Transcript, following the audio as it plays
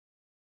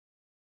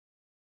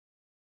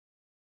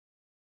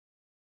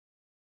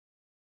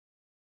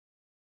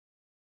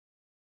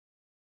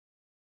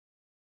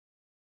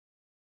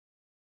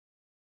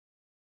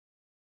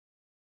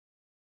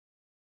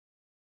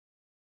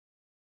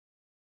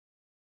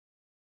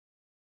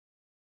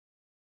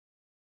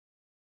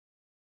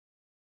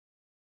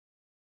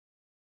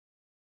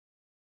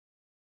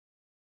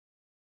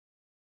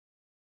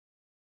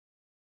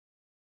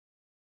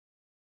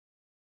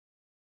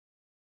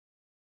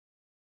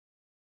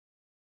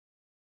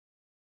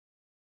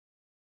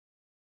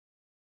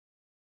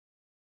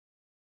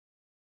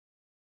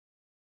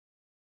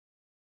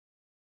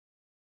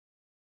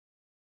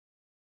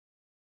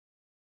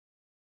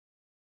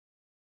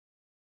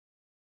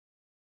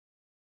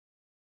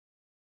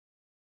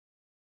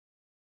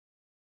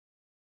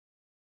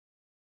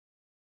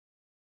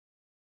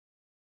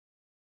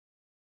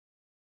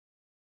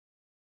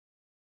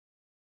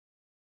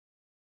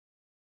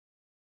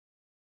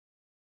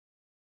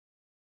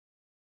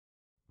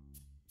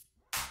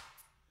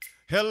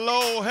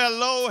Hello,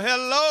 hello,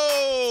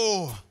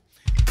 hello.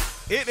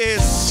 It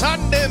is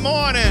Sunday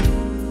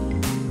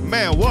morning.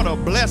 Man, what a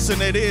blessing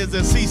it is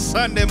to see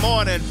Sunday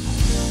morning.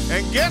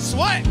 And guess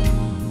what?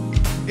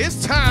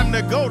 It's time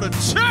to go to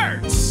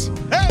church.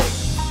 Hey,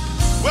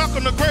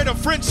 welcome to Greater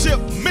Friendship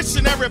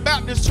Missionary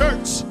Baptist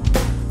Church,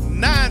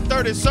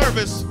 9:30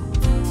 service.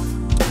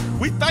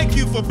 We thank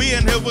you for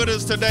being here with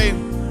us today.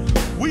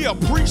 We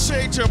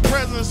appreciate your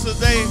presence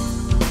today.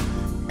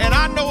 And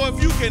I know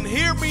if you can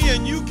hear me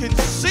and you can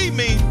see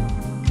me,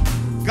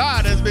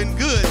 God has been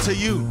good to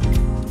you.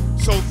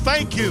 So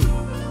thank you.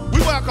 We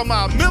welcome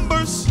our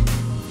members.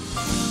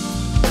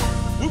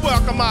 We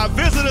welcome our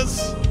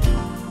visitors.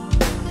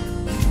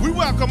 We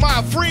welcome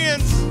our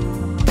friends.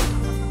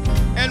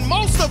 And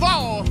most of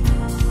all,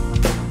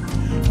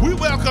 we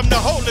welcome the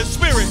Holy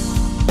Spirit.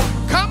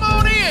 Come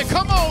on in,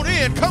 come on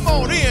in, come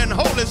on in,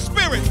 Holy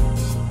Spirit.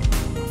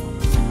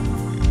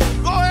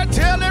 Go ahead,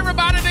 tell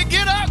everybody to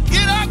get up,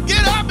 get up,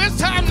 get up. It's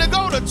time to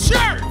go to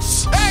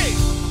church. Hey.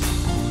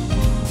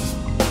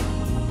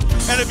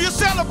 And if you're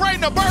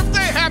celebrating a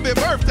birthday, happy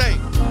birthday.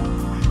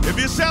 If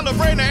you're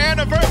celebrating an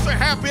anniversary,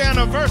 happy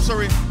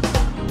anniversary.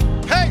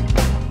 Hey.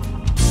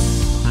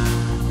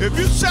 If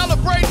you're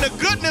celebrating the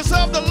goodness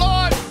of the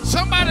Lord,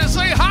 somebody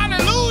say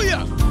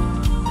hallelujah.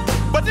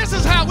 But this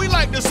is how we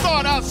like to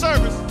start our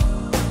service.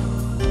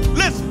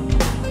 Listen.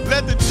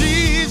 Let the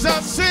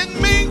Jesus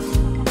in me.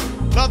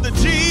 Let the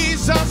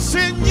Jesus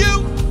in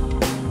you.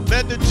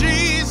 Let the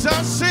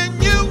Jesus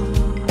in you.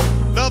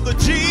 Let the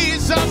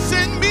Jesus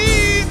in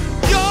me.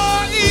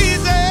 You're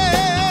easy.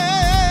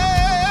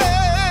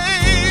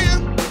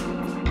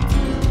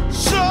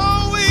 So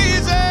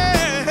easy.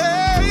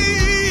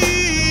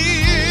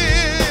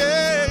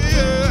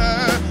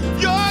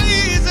 You're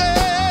easy.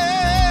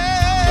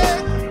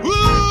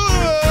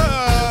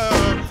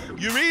 Ooh.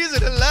 You're easy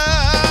to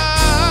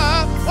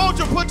love. Won't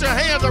you put your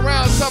hands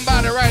around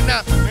somebody right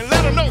now and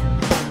let them know.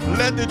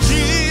 Let the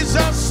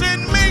Jesus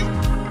in me,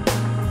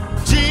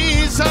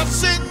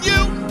 Jesus in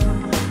you.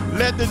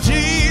 Let the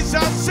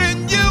Jesus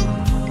in you.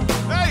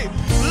 Hey,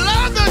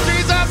 let the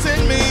Jesus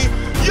in me.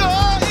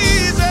 You're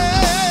easy.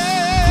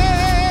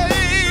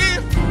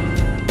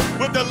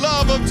 With the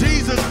love of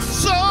Jesus,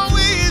 so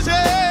easy.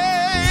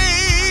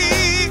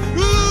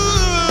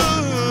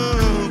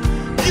 Ooh,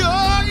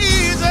 you're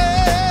easy.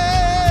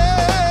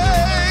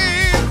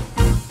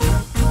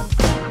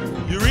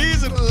 You're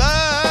easy to love.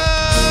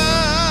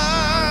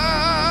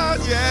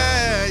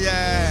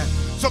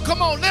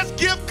 Come on, let's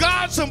give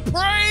God some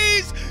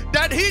praise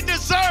that he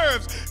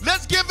deserves.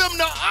 Let's give him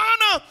the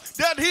honor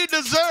that he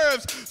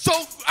deserves.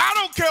 So I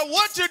don't care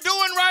what you're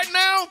doing right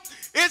now.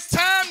 It's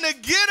time to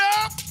get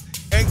up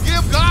and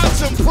give God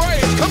some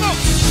praise. Come on.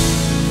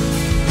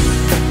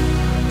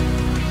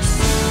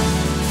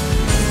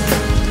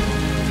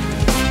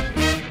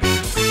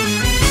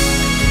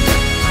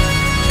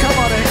 Come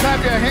on and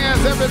clap your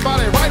hands,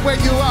 everybody, right where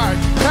you are.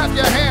 Clap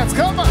your hands.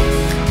 Come on.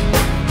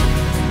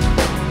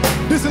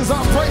 This is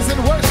our praise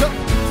and worship.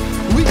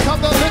 We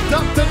come to lift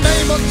up the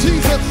name of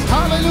Jesus.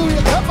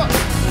 Hallelujah. Come on.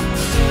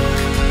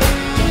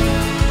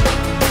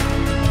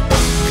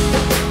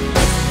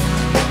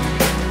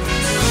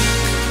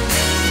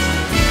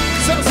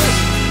 So,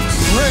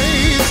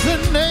 praise the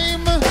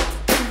name of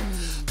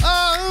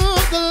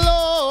the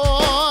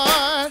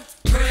Lord.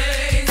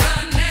 Praise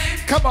the name.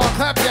 Come on,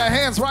 clap your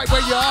hands right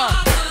where you are.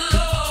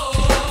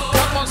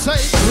 Come on, say,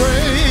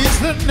 praise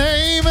the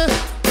name of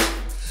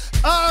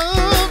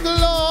the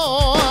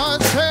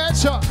Lord.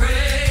 Praise the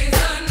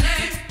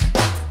name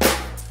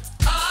of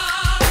the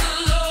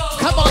Lord.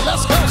 Come on,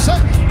 let's go. Say,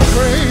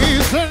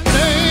 praise the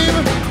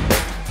name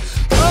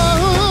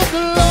of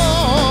the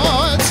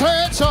Lord.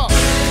 Say it, y'all.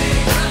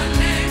 Praise the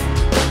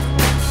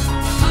name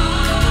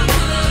of the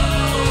Lord.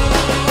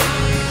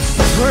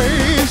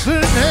 Praise the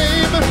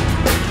name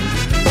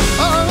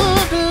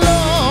of the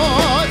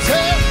Lord.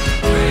 Say it.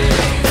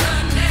 Praise the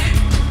name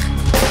of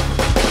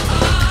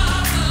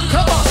the Lord.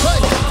 Come on, say,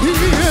 he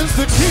is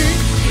the King.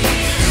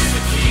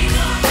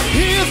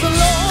 He is the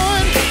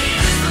Lord.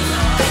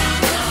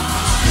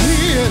 He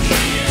is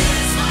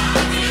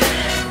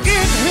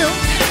in him.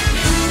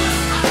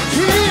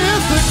 He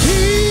is the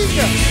King.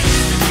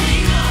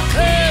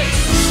 Hey.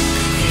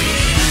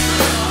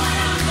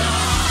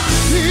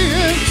 He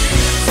is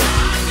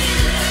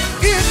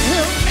in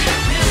him.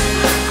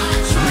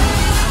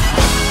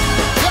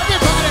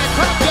 Everybody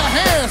clap your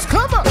hands.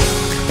 Come on.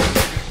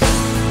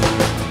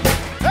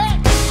 Hey.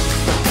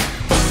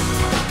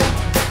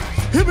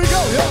 Here we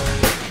go, yo.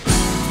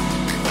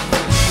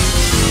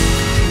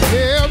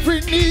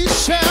 Every knee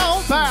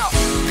shall bow,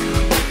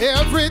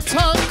 every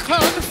tongue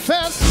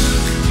confess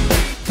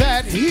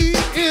that he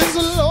is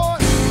the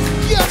Lord.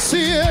 Yes,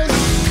 he is.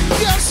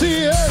 Yes,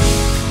 he is.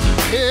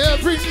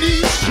 Every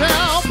knee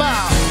shall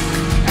bow,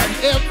 and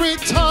every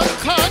tongue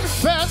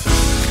confess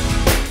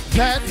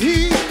that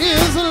he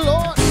is the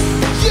Lord.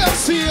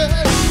 Yes, he is.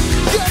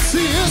 Yes,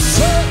 he is,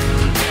 sir.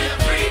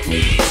 Every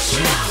knee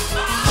shall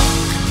bow,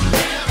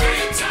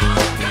 every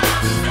tongue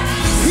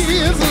confess he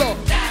is the Lord.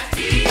 That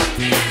he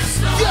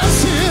is Lord.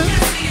 Yes, he is.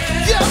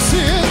 Yes, he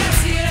is.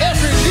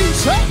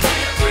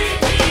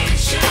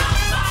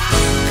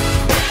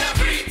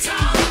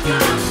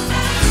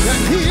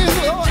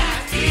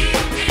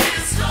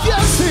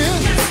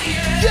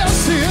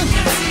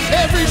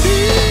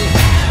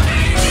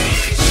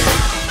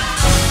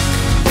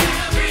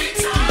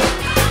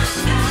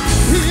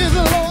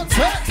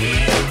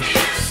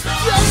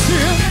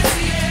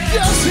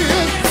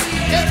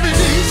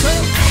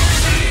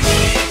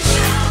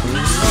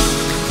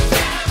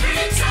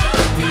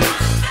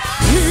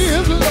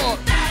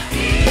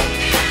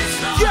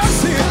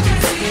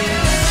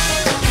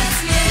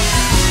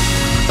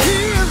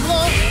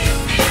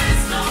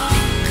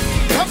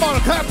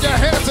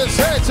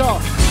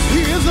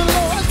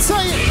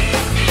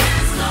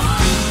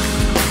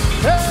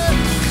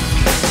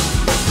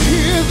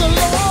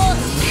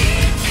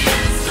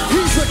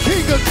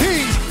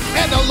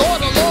 the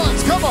Lord of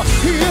Lords. Come on.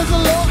 He is the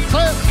Lord.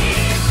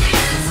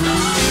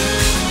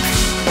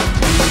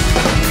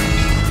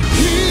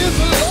 He is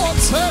the Lord.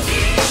 Say,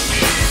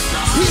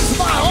 he's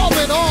my all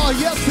in all.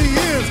 Yes, he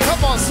is.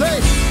 Come on,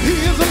 say, he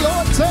is the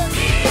Lord. Say,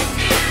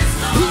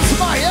 he's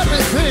my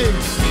everything.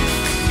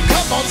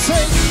 Come on,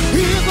 say,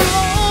 he is the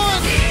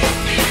Lord.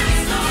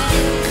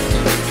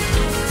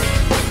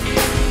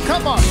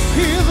 Come on,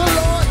 he is the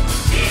Lord.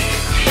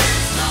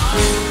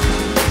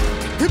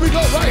 Here we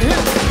go, right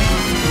here.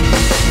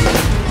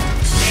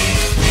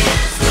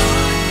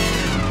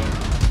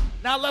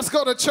 Now let's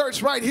go to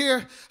church right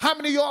here. How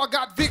many of y'all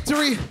got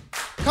victory?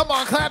 Come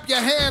on, clap your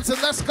hands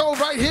and let's go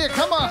right here.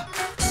 Come on.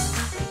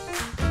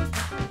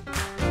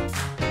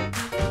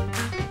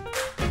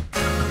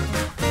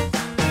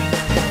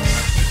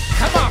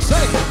 Come on,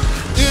 say it.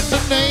 In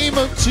the name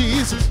of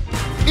Jesus,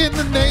 in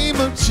the name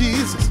of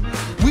Jesus,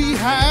 we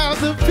have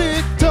the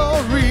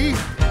victory.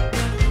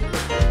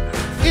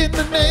 In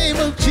the name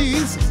of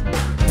Jesus,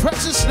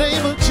 precious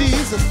name of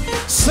Jesus,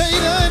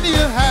 Satan, you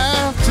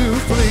have to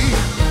flee.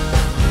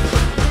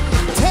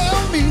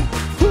 Tell me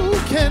who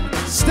can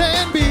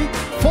stand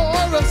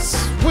before us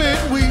when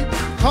we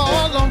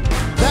call on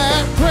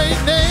that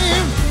great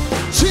name.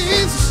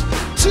 Jesus,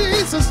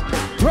 Jesus,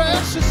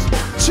 precious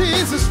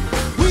Jesus,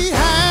 we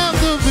have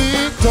the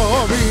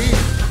victory.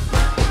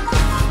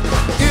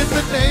 In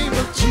the name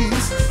of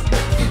Jesus,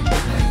 in the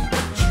name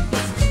of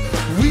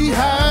Jesus, we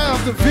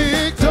have the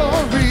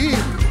victory.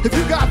 If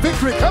you got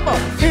victory, come on.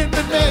 In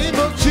the name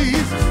of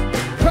Jesus,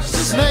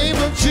 precious name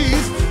of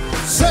Jesus,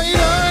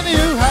 Satan,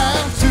 you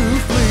have to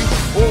flee.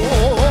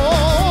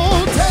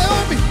 Oh,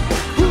 tell me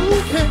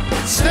who can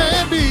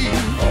stand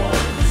before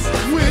us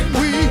when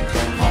we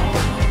call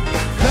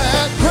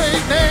that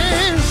great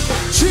name.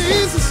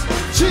 Jesus,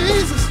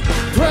 Jesus,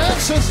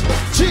 precious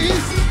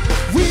Jesus,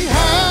 we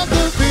have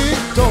the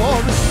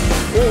victory.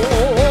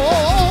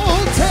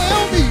 Oh,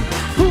 tell me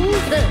who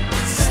can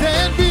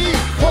stand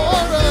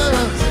before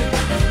us.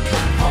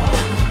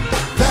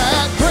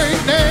 That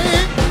great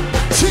name,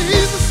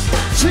 Jesus,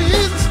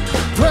 Jesus,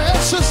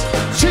 precious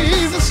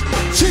Jesus,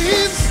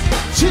 Jesus,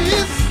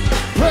 Jesus,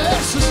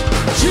 precious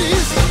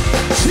Jesus,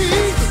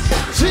 Jesus,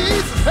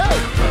 Jesus, hey.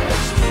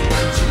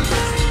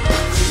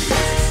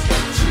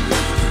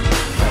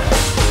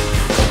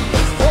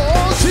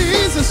 Oh,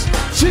 Jesus,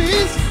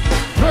 Jesus,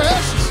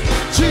 precious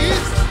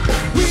Jesus,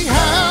 we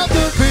have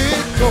the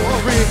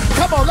victory.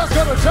 Come on, let's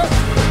go to church.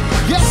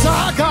 Yes,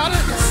 I got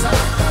it.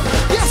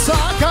 Yes, I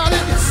got it.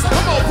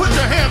 Come on, put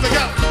your hands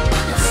together.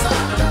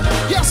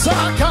 Yes, I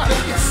got it.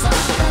 Yes, I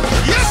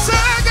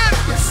got it.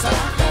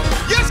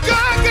 Yes,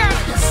 God got it.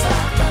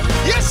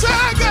 Yes,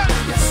 I got it.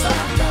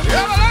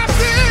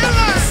 Everlasting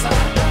life.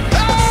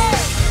 Hey.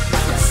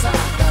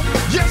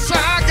 Yes, I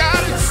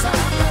got it.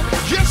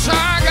 Yes, I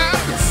got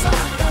it.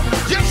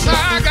 Yes,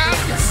 I got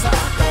it.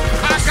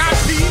 I got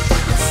peace.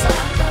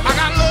 I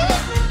got love.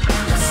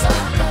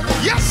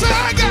 Yes, I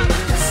got it.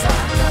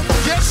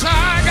 Yes, I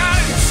got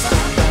it.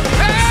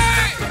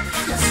 Hey!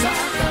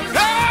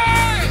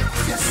 Hey!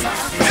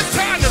 It's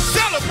time to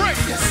celebrate.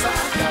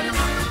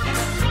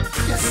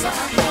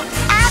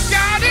 I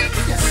got it.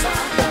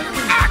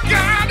 I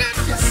got it.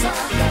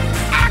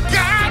 I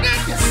got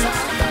it.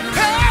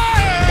 Hey!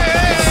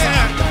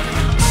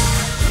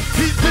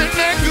 He's been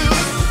that good.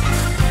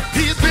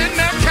 He's been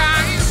that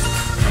kind.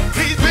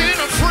 He's been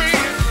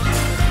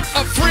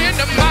a friend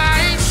of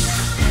mine.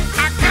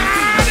 I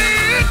got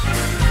it.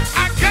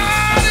 I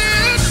got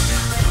it.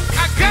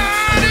 I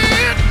got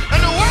it.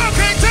 And the world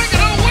can't take it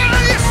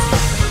away.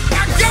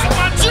 I got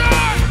my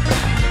joy.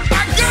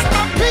 I got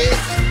my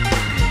peace.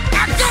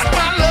 I got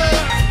my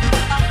love.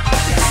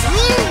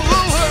 Ooh,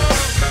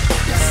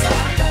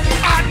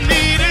 I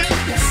need it.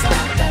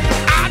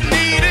 I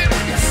need it.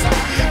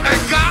 And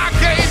God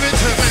gave it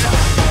to me.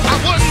 I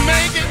wouldn't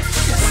make it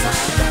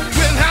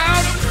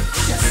without him.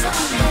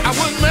 I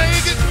wouldn't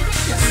make it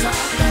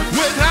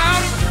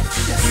without him.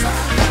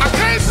 I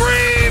can't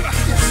breathe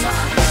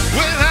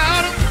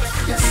without him.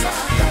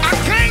 I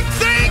can't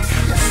think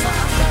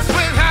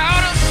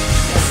without him.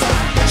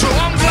 So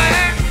I'm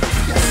glad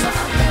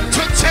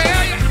to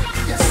tell you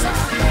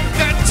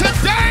that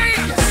today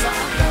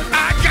I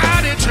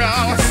got it,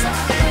 y'all.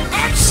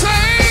 I'm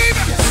saved.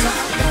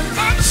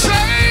 I'm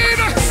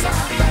saved.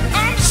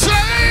 I'm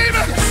saved.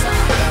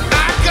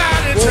 I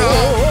got it,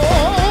 y'all.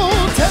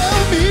 Oh, tell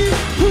me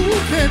who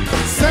can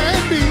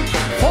stand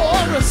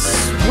before us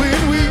when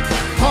we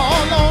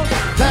call on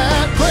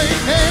that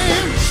great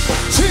name.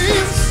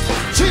 Jesus,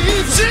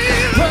 Jesus,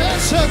 Jesus.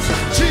 precious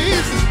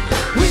Jesus,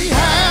 we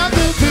have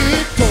the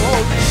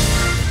victory.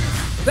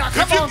 Now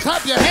come on,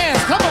 clap your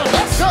hands. Come on,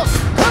 let's go.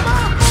 Come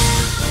on.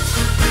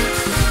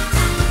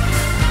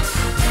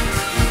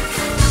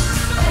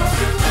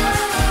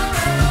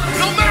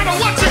 No matter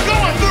what you're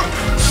going through,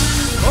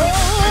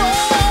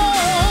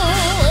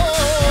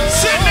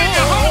 sitting in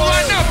your home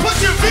right now, put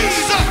your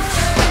feet up.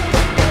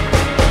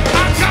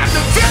 I got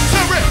the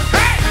victory.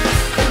 Hey!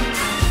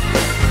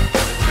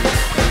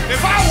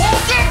 If I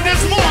woke up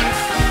this morning,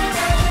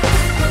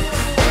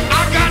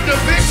 I got the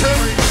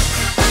victory.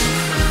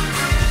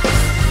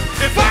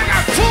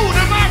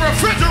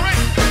 refrigerator.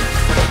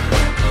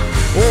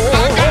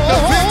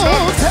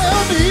 Oh,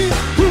 tell me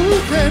who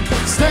can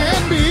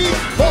stand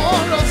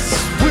before us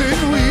when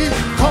we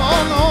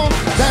call on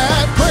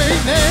that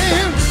great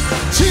name.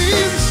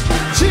 Jesus,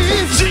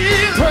 Jesus,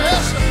 Jesus.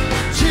 precious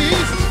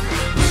Jesus.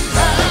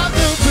 Have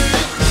the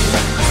victory.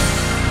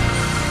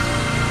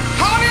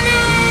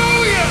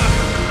 Hallelujah.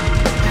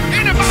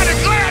 Anybody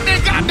glad they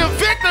got the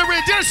victory?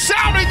 Just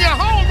shout in your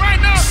home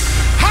right now.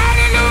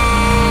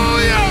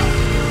 Hallelujah.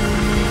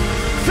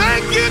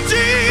 Thank you,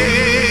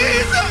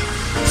 Jesus.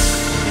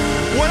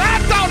 When I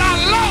thought I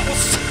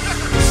lost,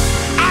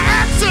 I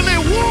actually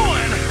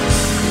won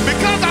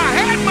because I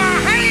had my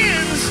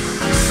hands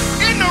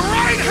in the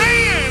right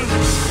hand,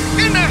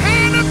 in the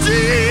hand of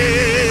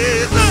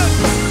Jesus.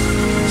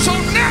 So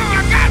now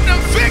I got the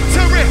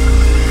victory.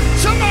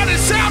 Somebody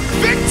shout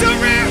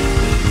victory.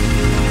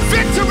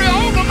 Victory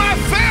over my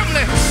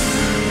family.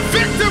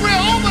 Victory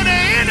over the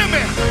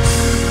enemy.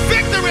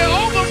 Victory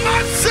over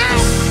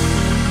myself.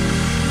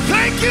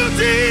 Thank you,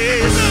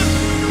 Jesus.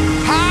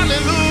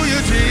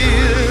 Hallelujah,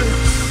 Jesus.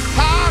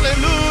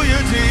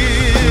 Hallelujah, Jesus.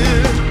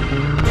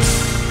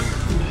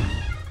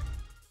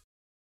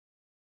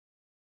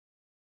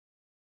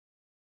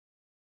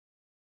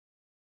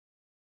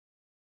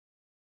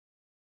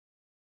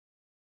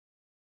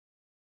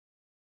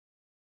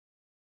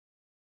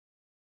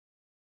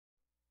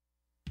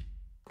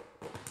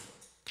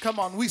 Come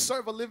on, we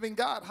serve a living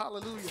God.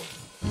 Hallelujah.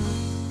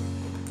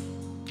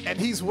 And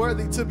he's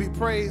worthy to be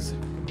praised.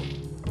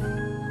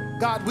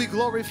 God, we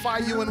glorify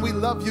you and we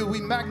love you.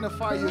 We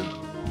magnify you.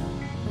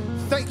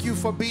 Thank you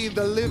for being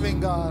the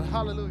living God.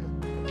 Hallelujah.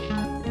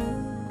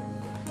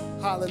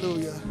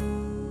 Hallelujah.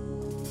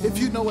 If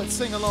you know it,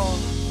 sing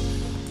along.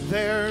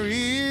 There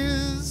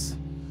is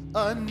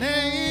a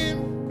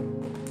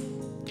name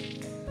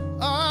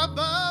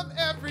above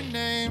every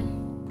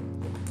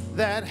name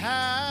that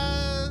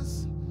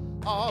has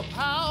all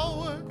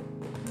power.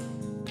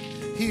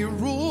 He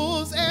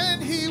rules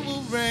and he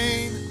will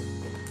reign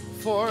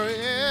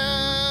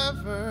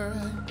forever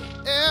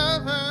and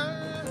ever.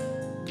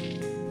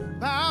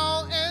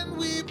 Bow and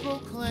we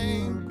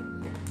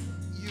proclaim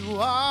you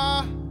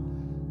are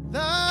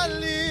the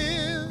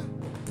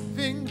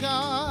living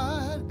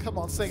God. Come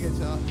on, sing it,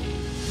 y'all.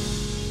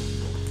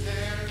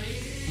 There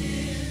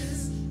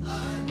is a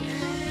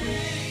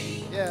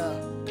name, yeah,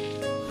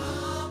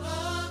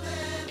 above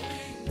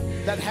every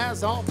name that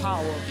has all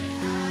power.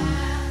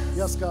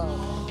 Yes, God.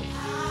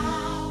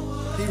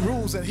 He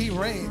rules and he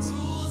reigns.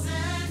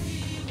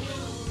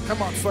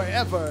 Come on,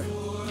 forever.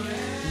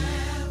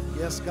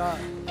 Yes, God.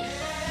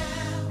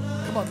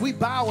 Come on, we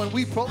bow and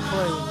we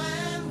proclaim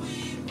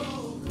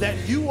that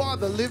you are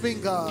the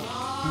living God.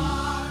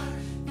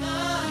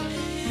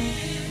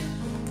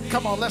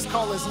 Come on, let's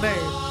call his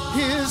name.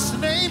 His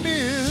name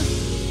is,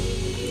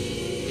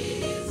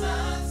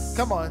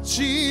 come on,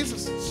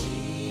 Jesus.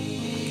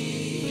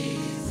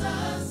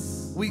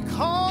 We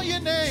call your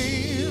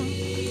name.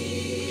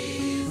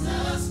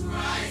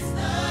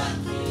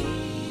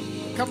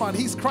 Come on,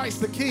 he's Christ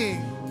the King.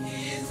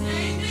 His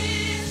name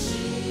is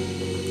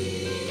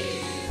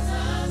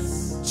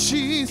Jesus.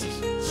 Jesus.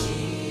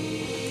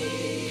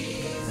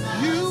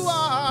 You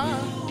are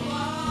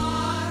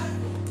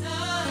the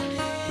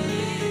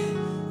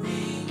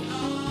living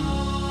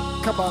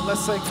God. Come on,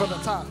 let's sing from the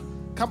top.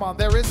 Come on,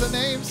 there is a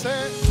name,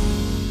 say.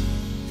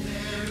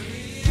 There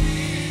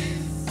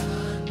is a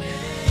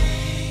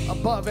name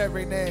above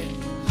every name,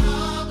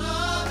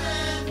 above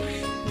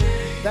every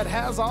name that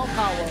has all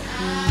power.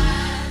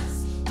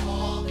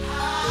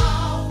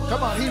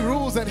 Come on, he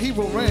rules and he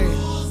will reign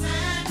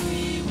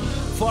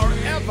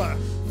forever.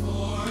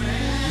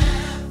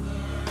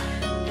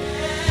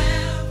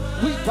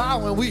 We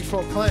bow and we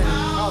proclaim,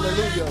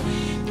 hallelujah,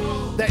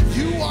 that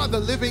you are the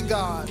living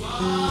God.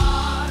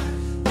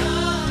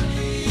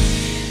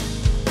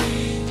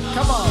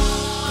 Come on,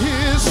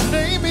 his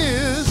name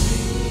is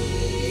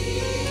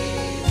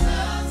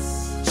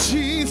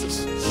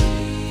Jesus.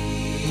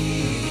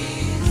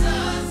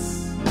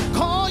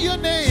 Call your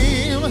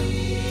name.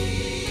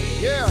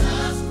 Yeah.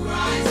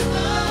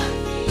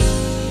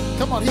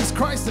 Come on, he's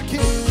Christ the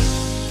King.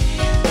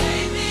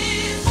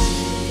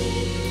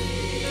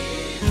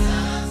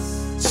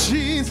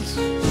 Jesus.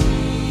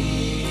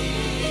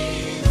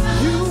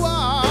 You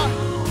are.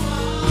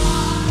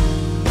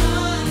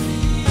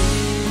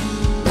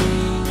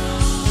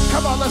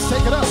 Come on, let's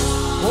take it up.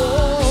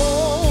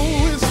 Oh,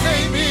 his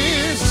name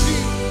is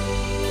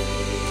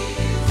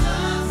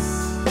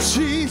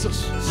Jesus.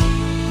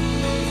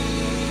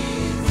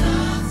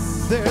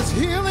 There's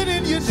healing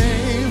in your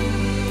name.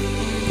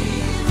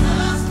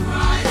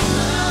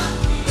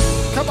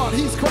 Come on,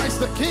 he's Christ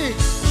the King.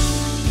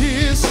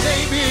 His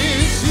name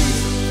is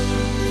Jesus.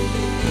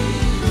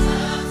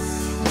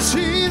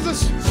 Jesus.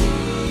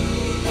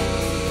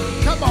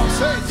 Come on,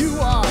 say you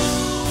are.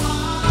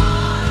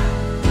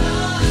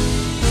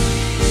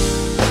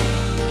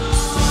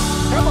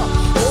 Come on.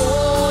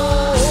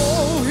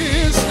 Oh,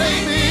 his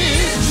name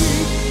is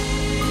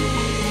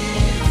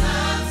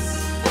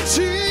Jesus.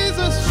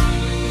 Jesus.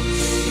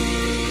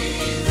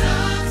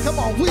 Come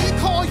on, we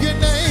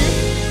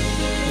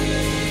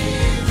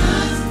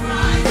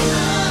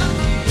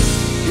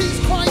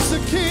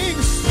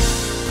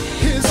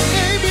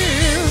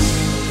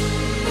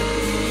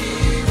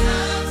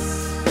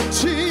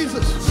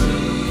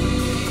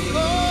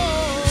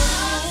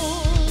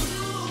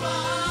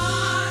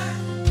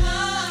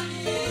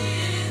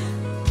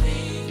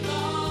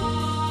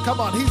Come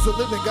on, he's the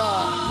living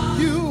God.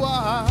 You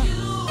are.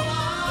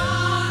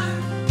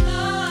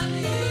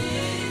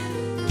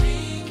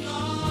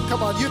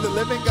 Come on, you're the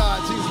living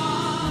God,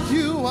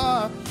 Jesus. You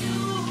are.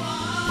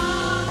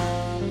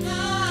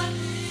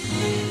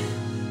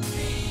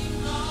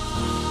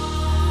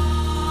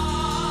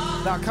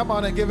 Now come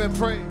on and give him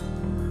praise.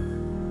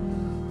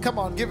 Come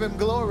on, give him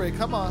glory.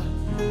 Come on.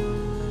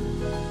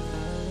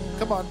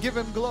 Come on, give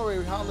him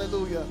glory.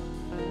 Hallelujah.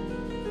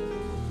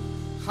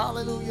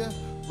 Hallelujah.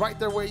 Right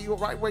there where you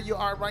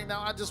are right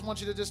now, I just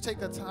want you to just take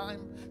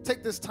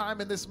this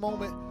time in this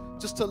moment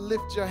just to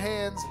lift your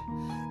hands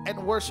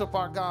and worship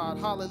our God.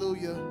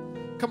 Hallelujah.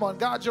 Come on,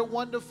 God, you're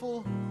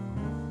wonderful.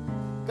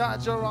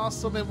 God, you're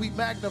awesome, and we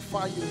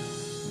magnify you.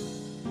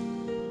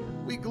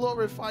 We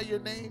glorify your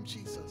name,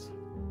 Jesus.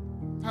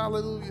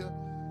 Hallelujah.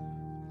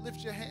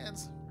 Lift your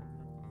hands.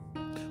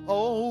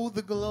 Oh,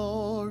 the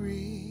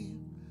glory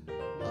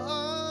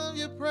of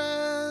your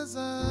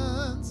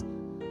presence.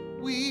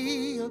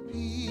 We a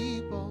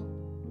people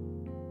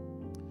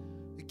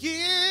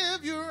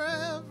give you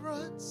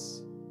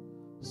reverence.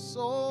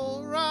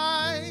 So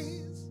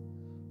rise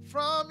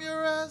from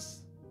your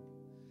rest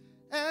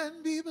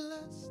and be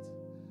blessed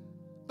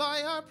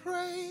by our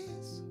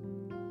praise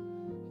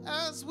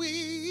as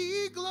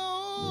we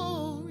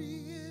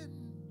glory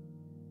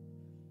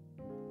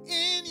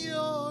in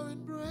your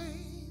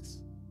embrace.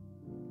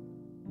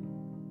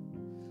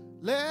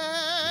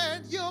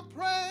 Let your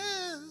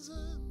presence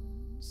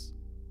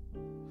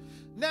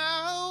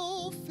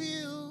now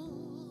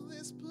fill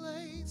this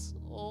place.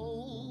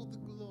 Oh, the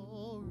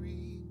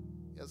glory,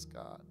 yes,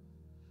 God,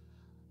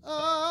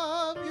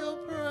 of your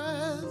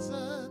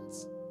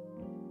presence.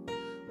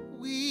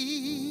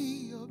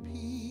 We, your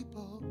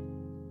people,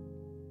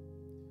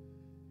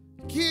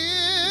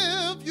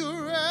 give you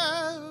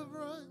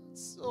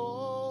reverence.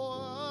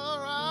 Oh,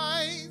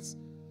 arise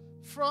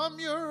from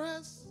your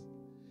rest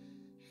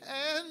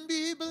and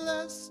be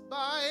blessed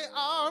by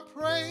our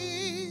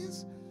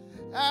praise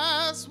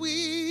as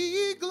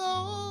we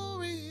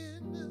glory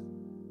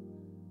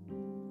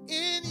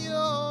in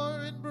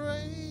your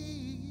embrace.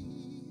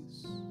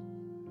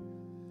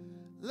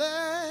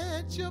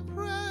 Let your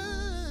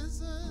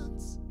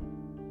presence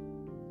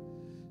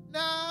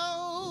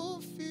now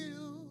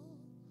fill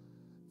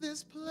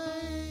this place.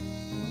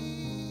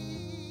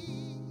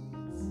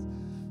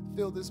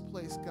 Fill this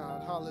place,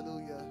 God.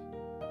 Hallelujah.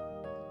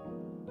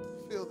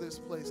 Fill this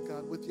place,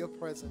 God, with your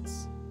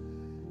presence.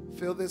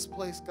 Fill this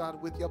place,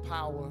 God, with your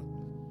power.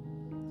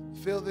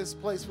 Fill this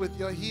place with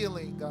your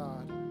healing,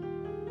 God.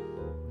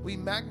 We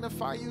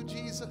magnify you,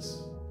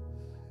 Jesus,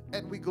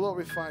 and we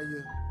glorify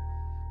you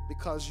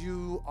because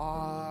you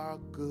are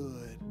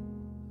good.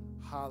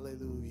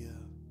 Hallelujah.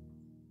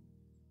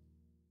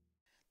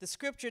 The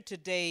scripture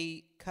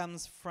today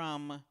comes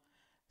from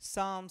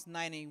Psalms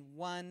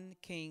 91,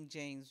 King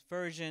James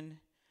Version.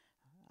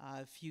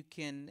 If you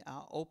can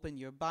open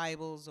your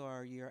Bibles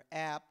or your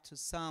app to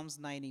Psalms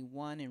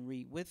 91 and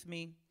read with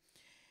me.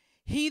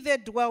 He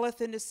that dwelleth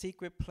in the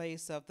secret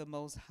place of the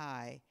Most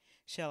High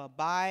shall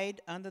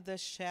abide under the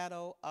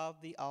shadow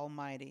of the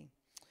Almighty.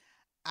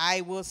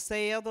 I will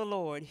say of the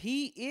Lord,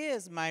 he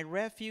is my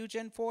refuge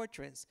and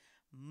fortress,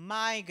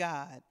 my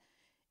God.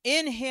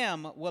 In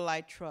him will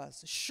I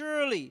trust.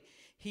 Surely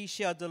he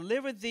shall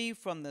deliver thee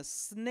from the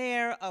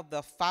snare of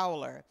the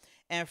fowler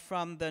and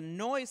from the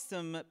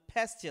noisome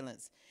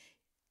pestilence.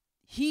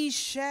 He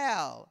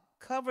shall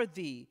cover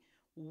thee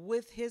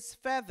with his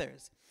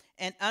feathers,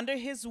 and under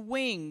his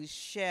wings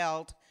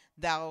shalt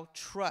thou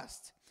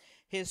trust.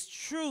 His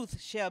truth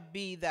shall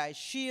be thy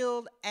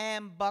shield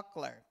and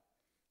buckler.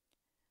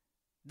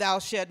 Thou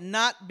shalt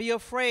not be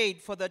afraid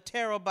for the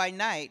terror by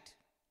night,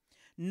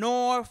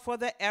 nor for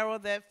the arrow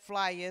that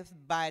flieth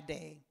by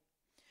day,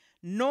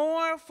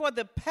 nor for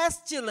the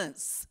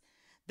pestilence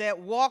that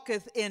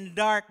walketh in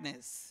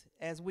darkness,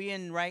 as we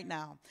in right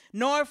now,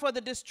 nor for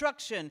the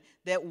destruction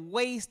that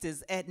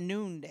wasteth at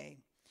noonday.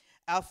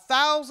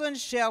 1,000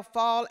 shall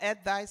fall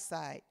at thy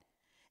side,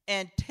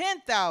 and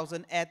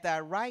 10,000 at thy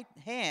right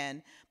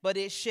hand, but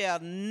it shall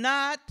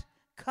not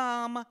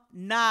come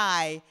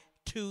nigh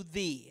to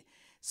thee.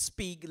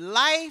 Speak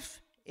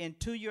life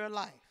into your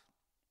life.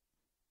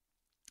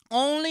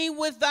 Only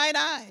with thine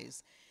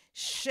eyes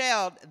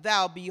shalt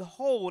thou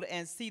behold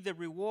and see the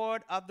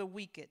reward of the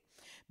wicked,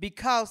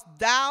 because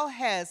thou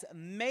hast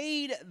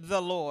made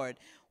the Lord,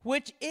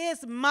 which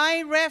is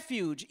my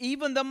refuge,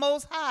 even the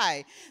Most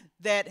High,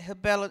 that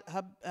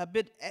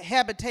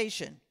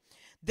habitation.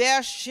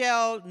 There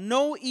shall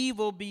no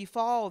evil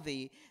befall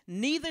thee,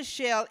 neither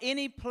shall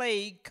any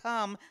plague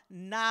come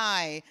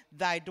nigh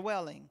thy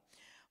dwelling.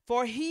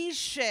 For he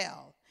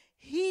shall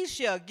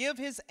give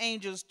his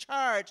angels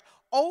charge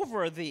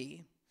over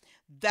thee,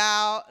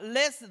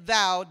 lest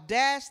thou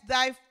dash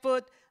thy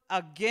foot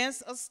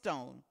against a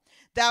stone.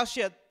 Thou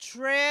shalt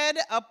tread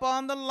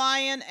upon the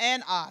lion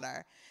and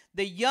otter,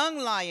 the young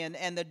lion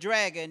and the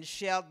dragon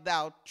shalt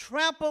thou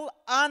trample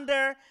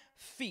under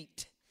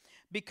feet,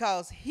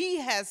 because he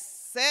has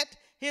set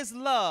his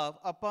love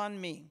upon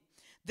me.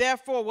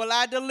 Therefore will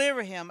I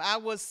deliver him. I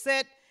will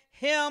set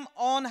him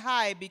on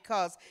high,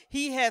 because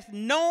he hath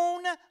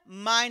known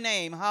my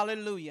name.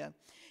 Hallelujah.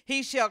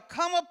 He shall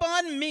come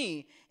upon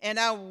me, and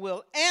I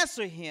will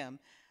answer him.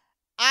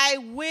 I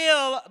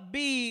will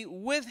be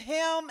with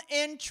him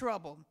in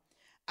trouble.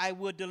 I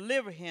will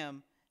deliver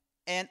him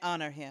and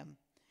honor him.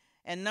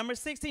 And number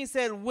 16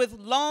 said, with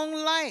long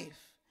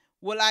life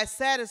will I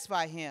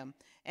satisfy him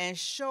and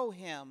show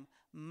him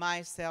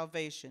my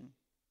salvation.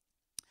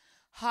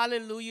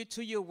 Hallelujah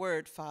to your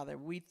word, Father.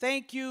 We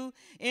thank you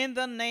in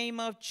the name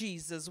of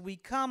Jesus. We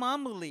come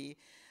humbly,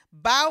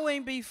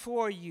 bowing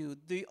before you,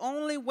 the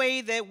only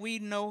way that we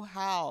know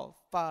how,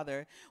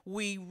 Father.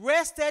 We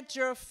rest at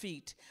your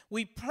feet.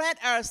 We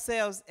plant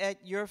ourselves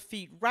at your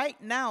feet right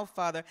now,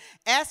 Father,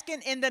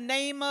 asking in the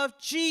name of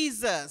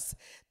Jesus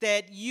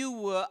that you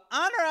will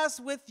honor us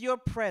with your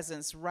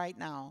presence right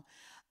now.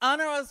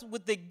 Honor us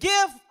with the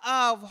gift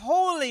of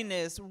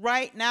holiness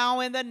right now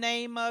in the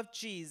name of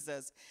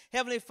Jesus.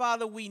 Heavenly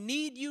Father, we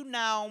need you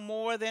now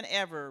more than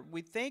ever.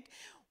 We think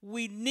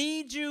we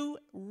need you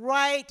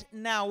right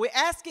now. We're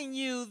asking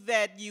you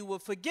that you will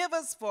forgive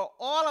us for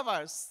all of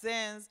our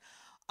sins,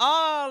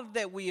 all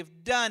that we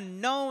have done,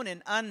 known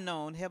and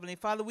unknown. Heavenly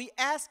Father, we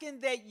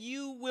asking that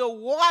you will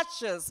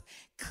wash us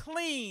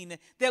clean,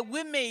 that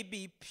we may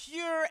be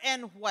pure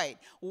and white.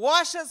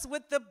 Wash us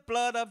with the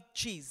blood of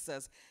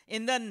Jesus,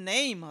 in the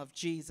name of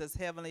Jesus,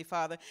 Heavenly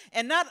Father.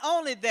 And not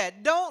only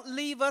that, don't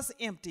leave us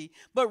empty,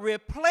 but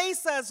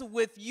replace us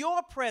with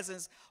your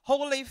presence,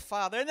 Holy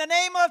Father. In the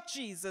name of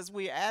Jesus,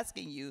 we are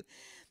asking you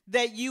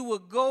that you will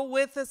go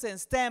with us and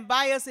stand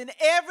by us in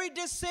every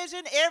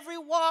decision, every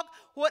walk,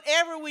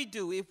 whatever we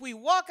do. If we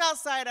walk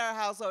outside our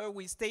house or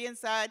we stay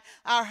inside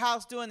our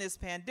house during this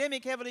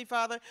pandemic, Heavenly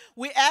Father,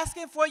 we're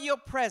asking for your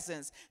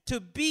presence to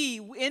be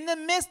in the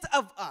midst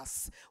of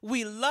us.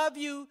 We love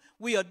you.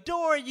 We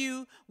adore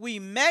you. We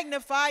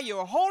magnify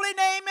your holy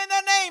name in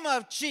the name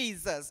of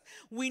Jesus.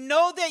 We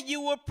know that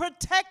you will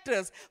protect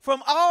us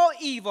from all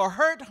evil,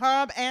 hurt,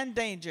 harm, and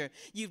danger.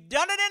 You've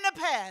done it in the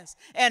past,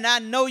 and I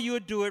know you'll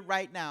do it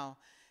right now.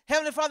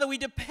 Heavenly Father, we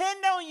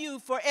depend on you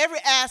for every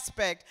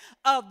aspect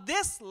of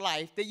this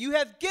life that you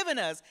have given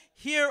us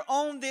here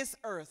on this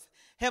earth.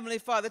 Heavenly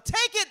Father,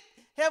 take it.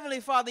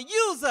 Heavenly Father,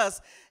 use us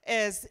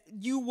as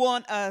you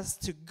want us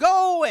to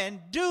go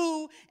and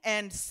do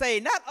and say.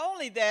 Not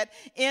only that,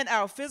 in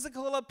our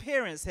physical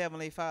appearance,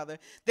 Heavenly Father,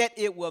 that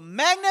it will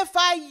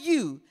magnify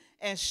you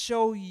and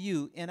show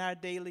you in our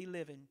daily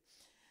living.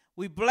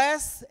 We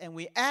bless and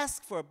we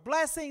ask for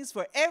blessings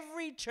for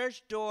every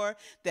church door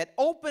that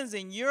opens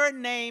in your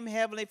name,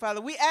 Heavenly Father.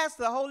 We ask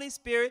the Holy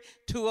Spirit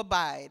to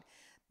abide.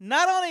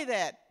 Not only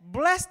that,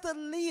 bless the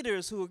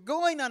leaders who are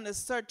going on the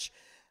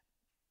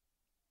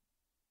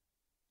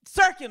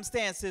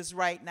circumstances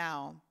right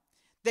now,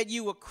 that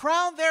you will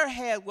crown their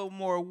head with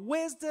more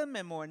wisdom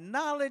and more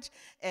knowledge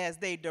as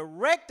they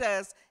direct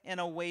us in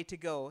a way to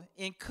go,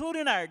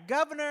 including our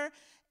governor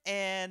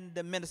and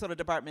the Minnesota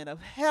Department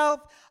of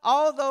Health,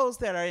 all those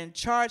that are in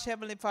charge,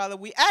 Heavenly Father.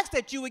 We ask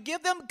that you would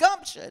give them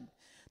gumption,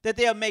 that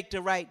they'll make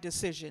the right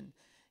decision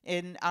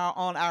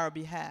on our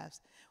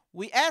behalf.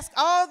 We ask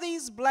all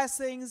these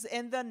blessings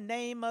in the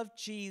name of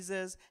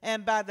Jesus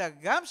and by the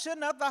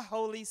gumption of the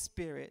Holy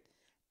Spirit.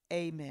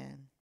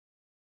 Amen.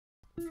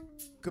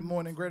 Good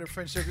morning, Greater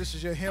Friendship. This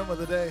is your hymn of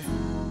the day.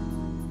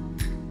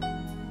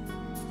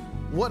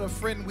 What a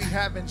friend we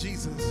have in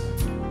Jesus.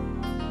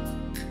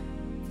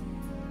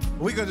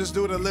 We're going to just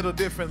do it a little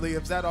differently.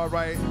 Is that all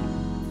right?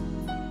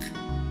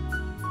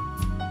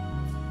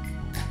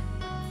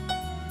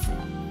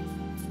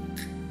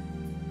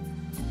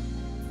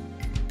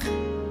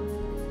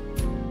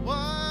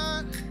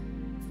 What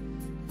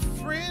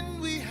friend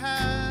we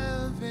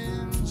have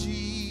in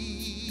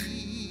Jesus.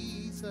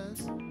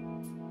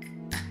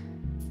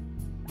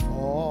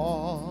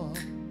 All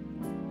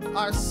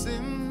our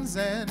sins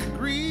and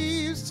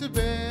griefs to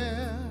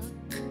bear.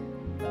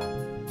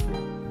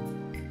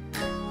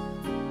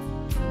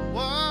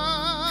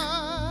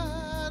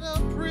 What a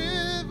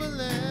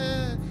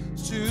privilege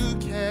to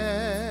carry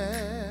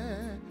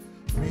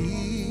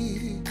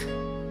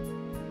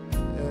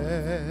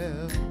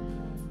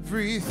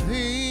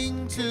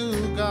everything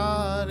to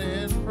God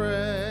in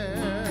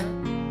prayer.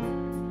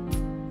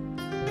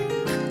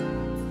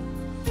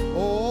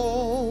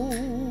 Oh,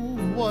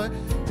 what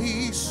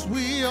peace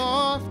we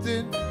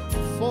often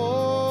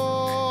forfeit,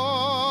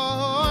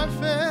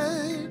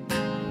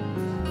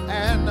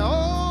 and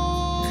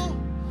oh,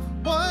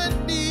 what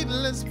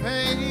needless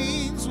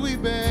pains we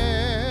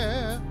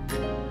bear.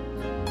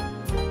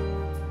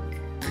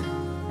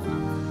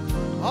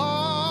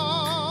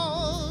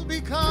 All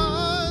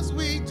because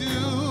we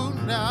do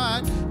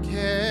not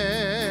carry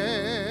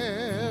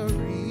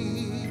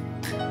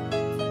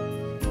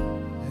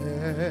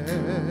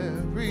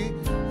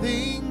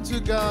everything to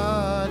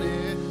God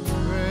in prayer.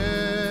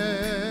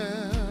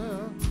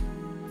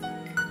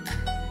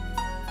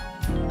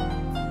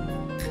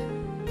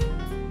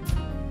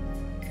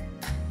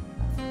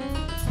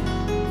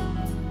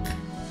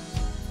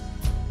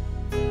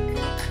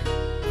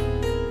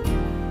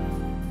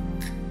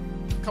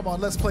 Come on,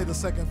 let's play the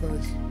second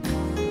verse.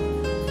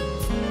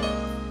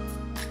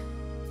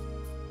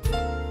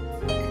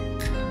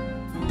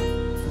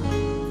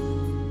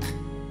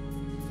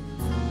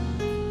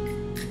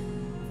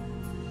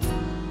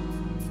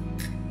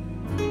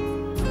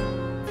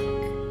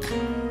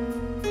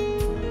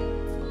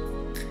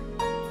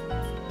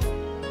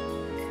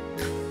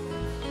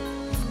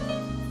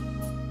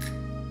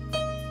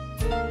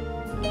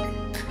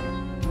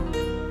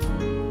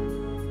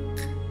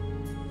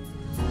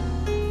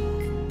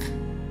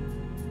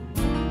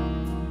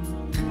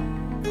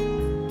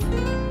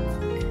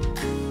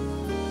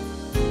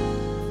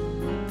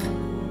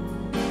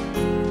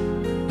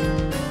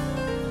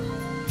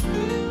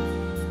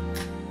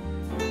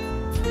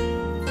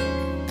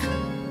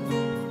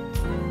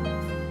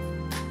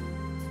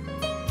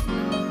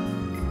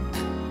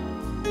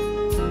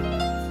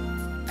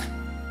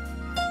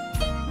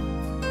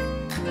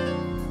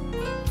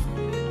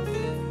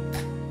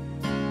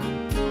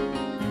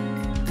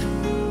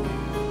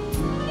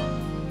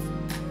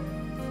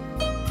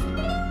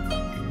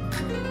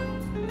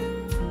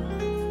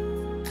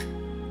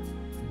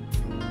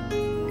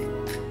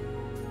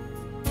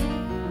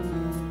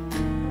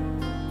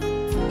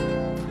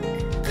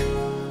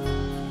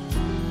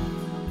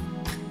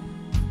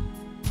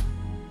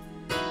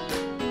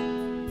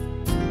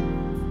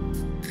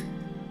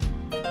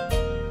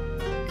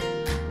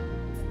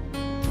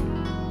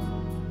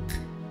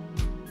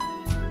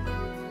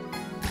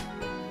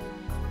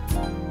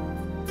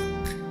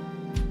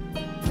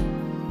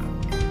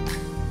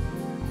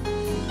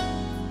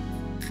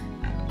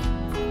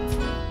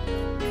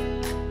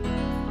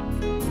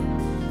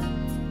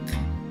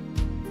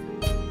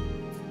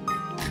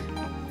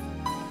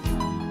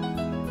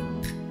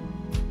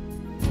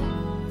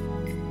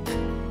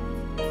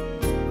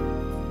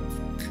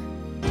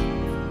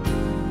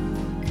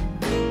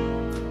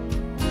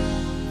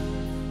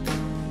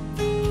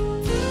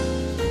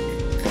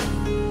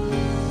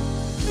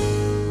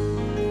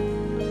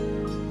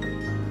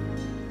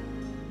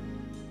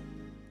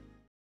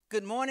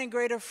 Good morning,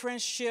 Greater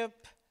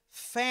Friendship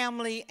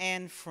family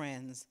and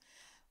friends.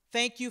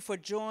 Thank you for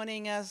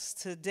joining us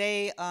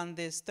today on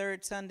this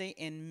third Sunday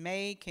in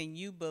May. Can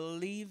you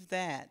believe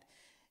that?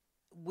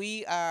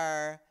 We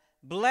are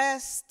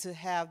blessed to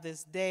have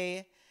this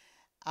day.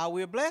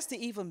 We're blessed to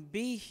even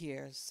be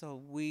here.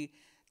 So we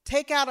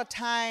take out a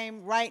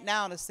time right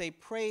now to say,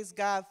 praise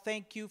God,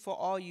 thank you for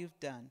all you've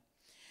done.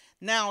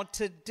 Now,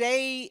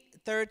 today,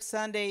 third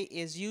Sunday,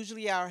 is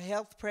usually our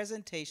health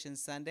presentation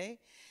Sunday.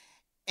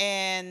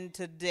 And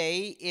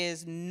today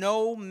is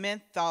No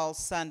Menthol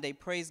Sunday.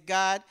 Praise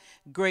God.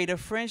 Greater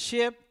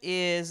Friendship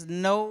is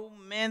No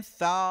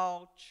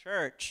Menthol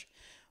Church.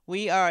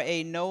 We are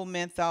a No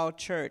Menthol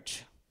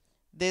church.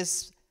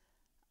 This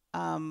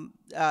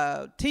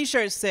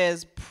T-shirt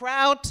says,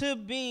 proud to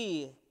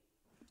be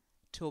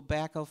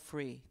tobacco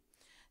free.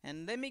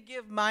 And let me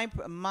give my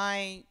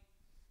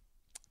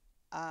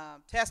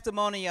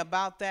testimony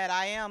about that.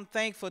 I am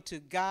thankful to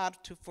God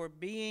for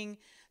being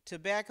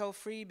tobacco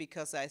free,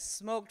 because I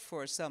smoked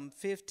for some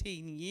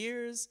 15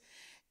 years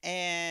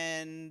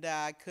and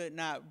I could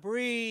not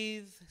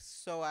breathe,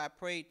 so I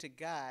prayed to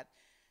God.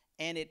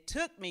 And it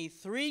took me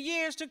 3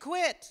 years to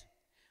quit,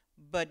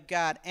 but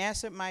God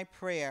answered my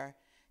prayer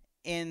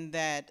in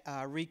that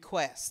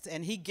request,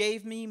 and he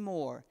gave me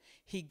more.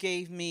 He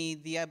gave me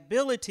the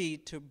ability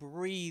to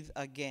breathe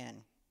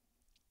again.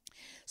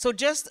 So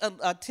just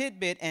a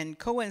tidbit and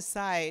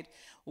coincide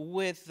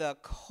with the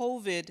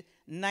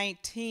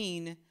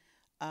COVID-19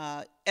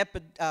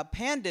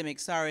 pandemic,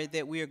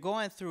 that we are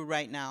going through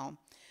right now.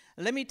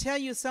 Let me tell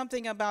you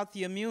something about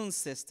the immune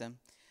system.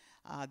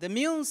 The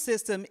immune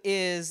system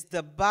is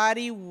the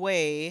body's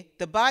way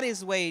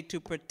to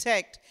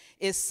protect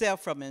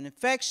itself from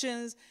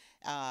infections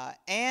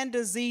and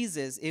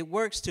diseases. It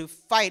works to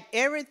fight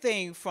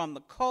everything from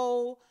the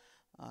cold,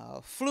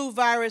 flu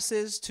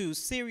viruses to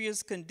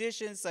serious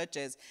conditions such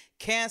as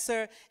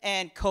cancer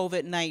and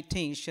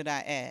COVID-19, should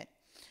I add.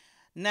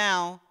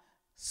 Now,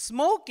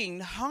 smoking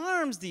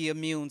harms the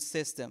immune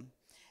system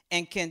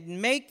and can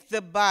make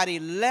the body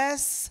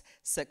less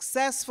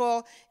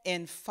successful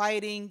in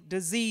fighting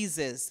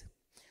diseases.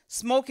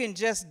 Smoking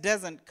just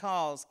doesn't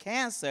cause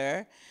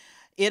cancer.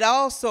 It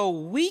also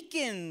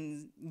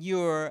weakens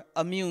your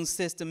immune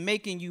system,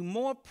 making you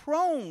more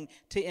prone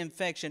to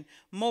infection,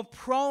 more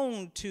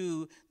prone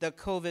to the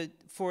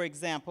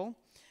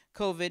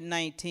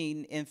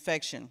COVID-19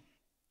 infection.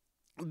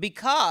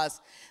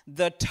 Because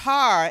the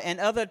tar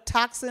and other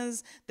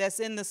toxins that's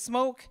in the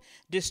smoke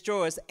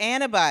destroys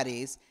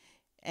antibodies,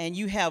 and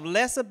you have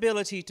less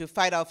ability to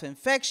fight off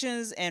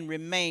infections and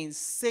remain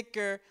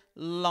sicker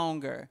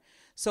longer.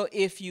 So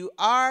if you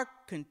are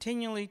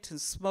continually to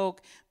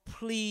smoke,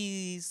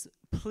 please,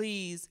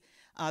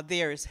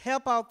 there is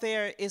help out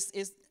there.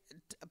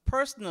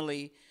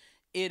 Personally,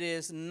 it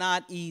is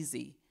not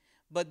easy,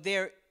 but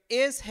there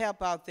is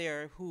help out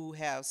there who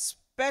have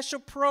special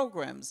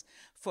programs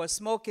for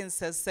smoking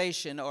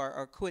cessation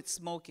or quit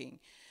smoking.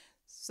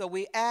 So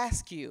we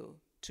ask you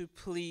to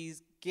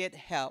please get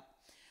help.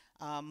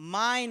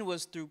 Mine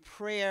was through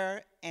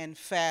prayer and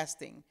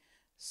fasting.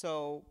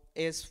 So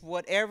it's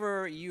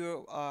whatever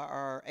you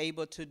are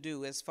able to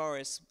do as far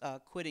as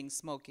quitting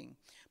smoking.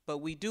 But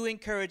we do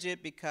encourage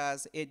it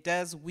because it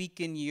does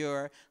weaken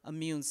your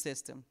immune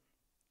system.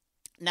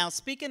 Now,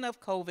 speaking of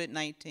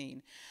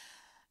COVID-19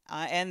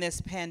 and this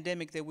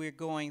pandemic that we're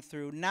going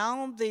through,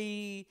 now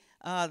the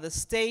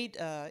state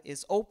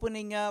is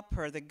opening up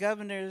per the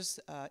governor's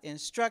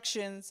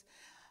instructions,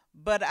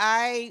 but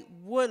I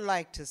would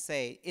like to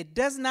say it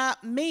does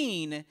not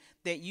mean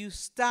that you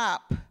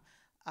stop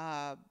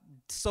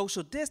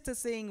social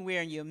distancing,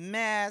 wearing your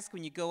mask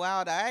when you go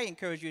out. I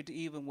encourage you to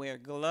even wear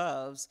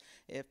gloves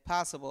if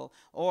possible,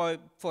 or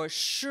for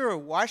sure,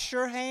 wash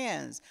your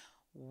hands.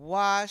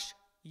 Wash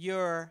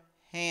your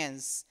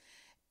hands,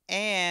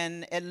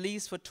 and at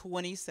least for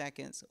 20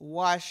 seconds,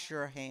 wash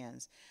your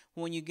hands.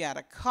 When you got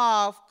a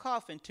cough,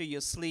 cough into your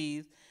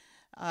sleeve.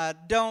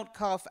 Don't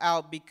cough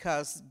out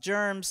because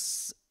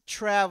germs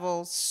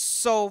travel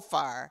so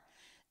far,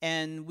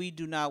 and we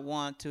do not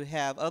want to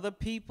have other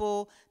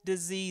people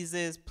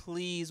diseases.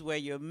 Please wear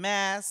your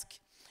mask,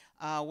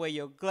 wear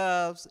your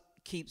gloves,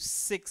 keep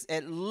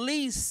at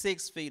least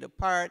 6 feet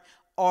apart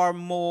or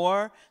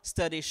more.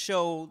 Studies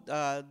show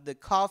the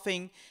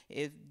coughing,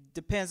 it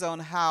depends on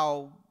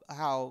how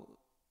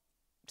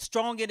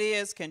strong it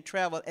is, can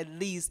travel at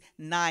least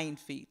 9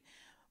 feet.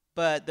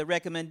 But the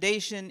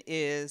recommendation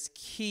is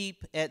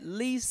keep at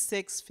least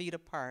 6 feet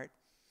apart.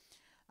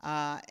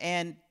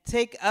 And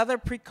take other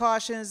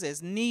precautions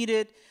as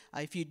needed.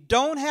 If you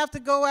don't have to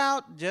go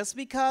out just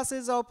because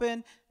it's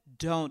open,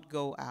 don't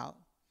go out.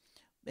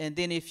 And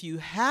then if you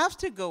have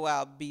to go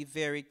out, be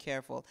very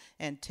careful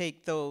and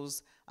take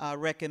those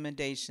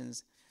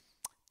recommendations.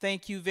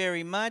 Thank you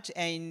very much,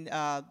 and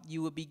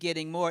you will be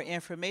getting more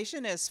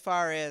information as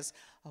far as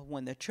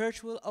when the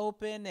church will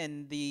open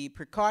and the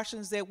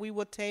precautions that we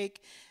will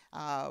take.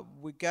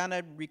 We're going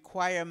to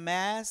require a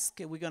mask.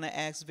 We're going to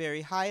ask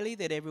very highly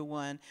that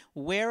everyone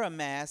wear a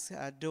mask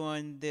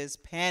during this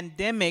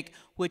pandemic,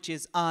 which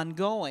is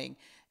ongoing.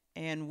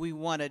 and we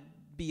want to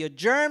be a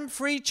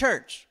germ-free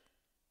church.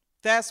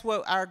 That's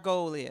what our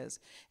goal is.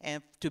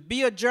 And to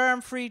be a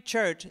germ-free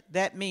church,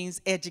 that means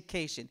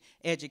education,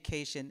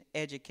 education,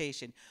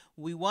 education.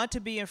 We want to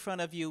be in front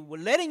of you. We're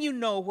letting you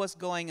know what's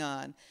going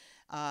on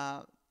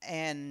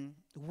and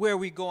where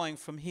we're going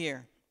from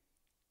here.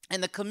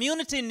 And the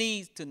community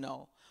needs to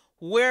know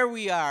where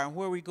we are and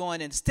where we're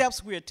going and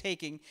steps we're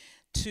taking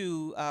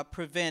to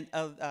prevent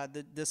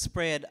the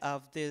spread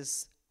of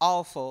this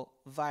awful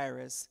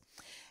virus.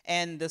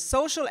 And the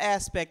social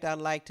aspect I'd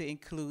like to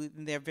include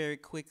in there very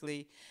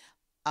quickly.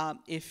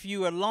 If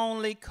you are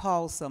lonely,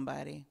 call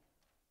somebody.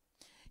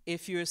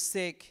 If you're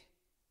sick,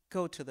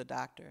 go to the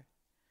doctor.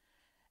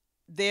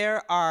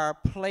 There are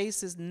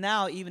places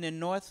now, even in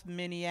North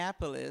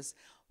Minneapolis,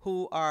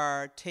 who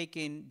are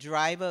taking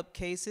drive-up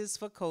cases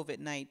for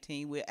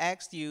COVID-19. We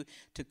asked you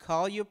to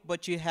call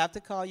but you have to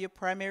call your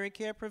primary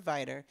care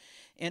provider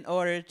in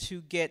order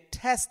to get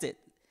tested.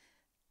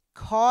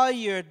 Call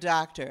your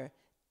doctor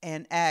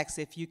and ask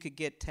if you could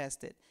get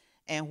tested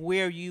and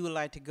where you would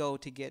like to go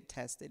to get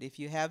tested. If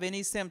you have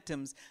any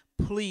symptoms,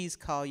 please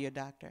call your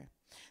doctor.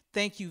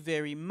 Thank you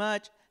very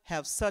much.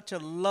 Have such a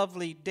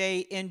lovely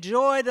day.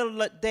 Enjoy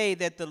the day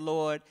that the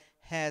Lord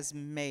has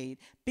made.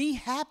 Be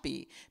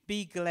happy.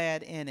 Be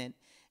glad in it.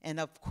 And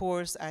of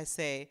course, I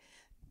say,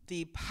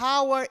 the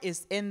power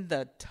is in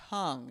the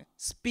tongue.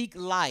 Speak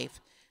life.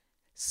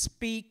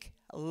 Speak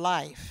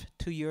life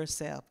to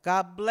yourself.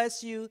 God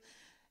bless you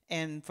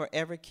and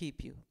forever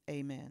keep you.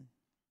 Amen.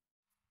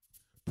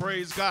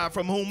 Praise God,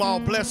 from whom all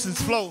blessings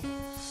flow.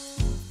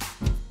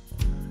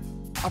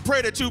 I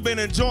pray that you've been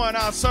enjoying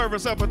our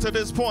service up until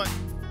this point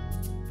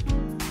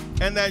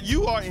and that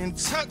you are in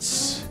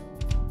touch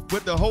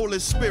with the Holy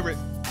Spirit,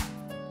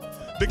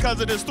 because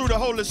it is through the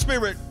Holy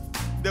Spirit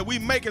that we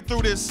make it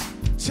through this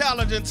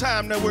challenging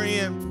time that we're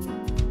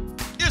in.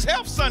 It's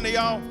Help Sunday,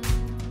 y'all.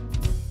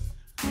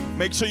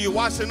 Make sure you're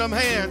washing them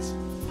hands.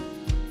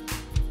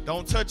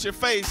 Don't touch your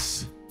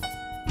face.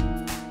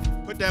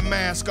 Put that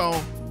mask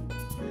on.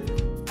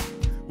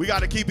 We got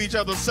to keep each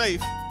other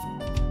safe.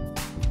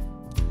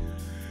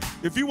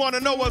 If you want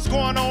to know what's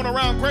going on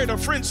around Greater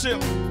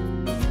Friendship,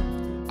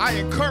 I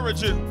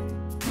encourage you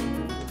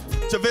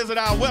to visit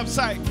our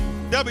website,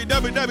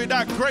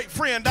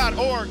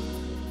 www.greatfriend.org.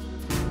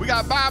 We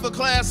got Bible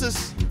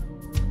classes.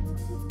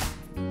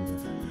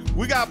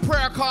 We got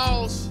prayer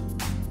calls.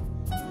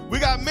 We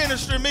got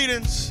ministry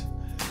meetings.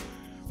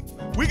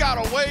 We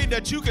got a way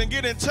that you can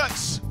get in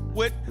touch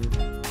with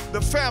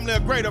the family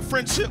of Greater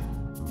Friendship.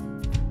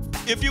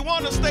 If you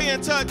want to stay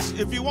in touch,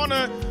 if you want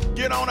to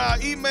get on our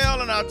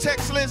email and our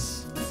text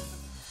list,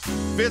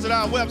 visit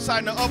our website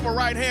in the upper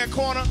right-hand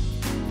corner.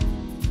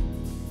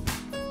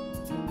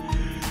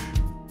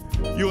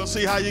 You will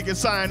see how you can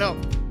sign up.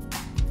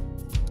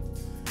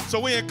 So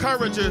we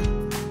encourage you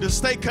to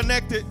stay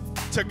connected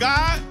to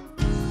God,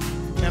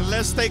 and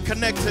let's stay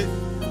connected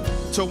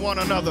to one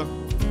another.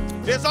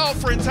 It's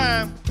offering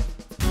time.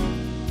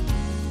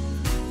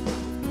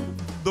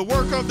 The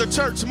work of the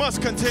church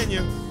must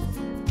continue.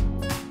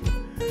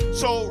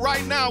 So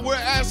right now we're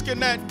asking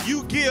that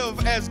you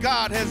give as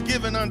God has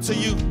given unto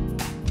you.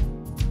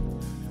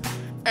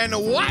 And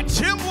watch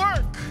him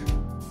work.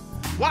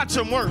 Watch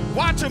him work.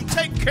 Watch him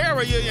take care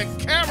of you and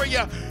carry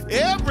you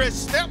every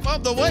step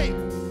of the way.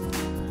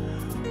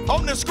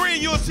 On the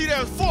screen you'll see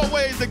there's 4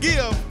 ways to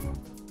give.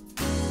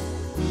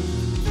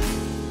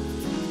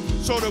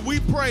 So that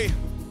we pray.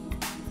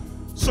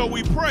 So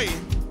we pray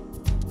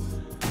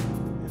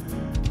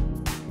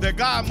that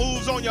God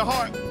moves on your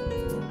heart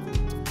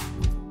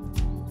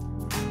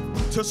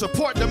to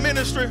support the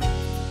ministry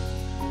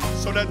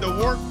so that the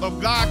work of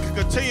God can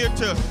continue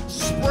to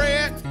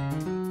spread.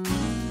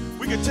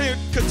 We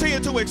continue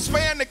to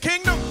expand the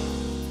kingdom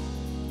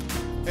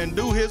and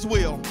do his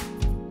will.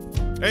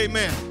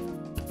 Amen.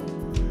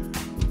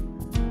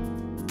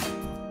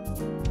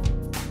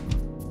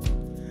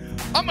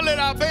 I'm going to let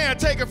our band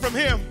take it from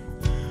here.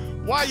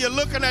 While you're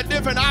looking at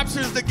different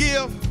options to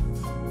give,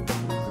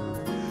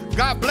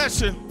 God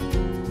bless you.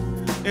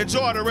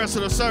 Enjoy the rest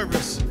of the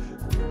service.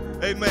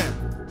 Amen.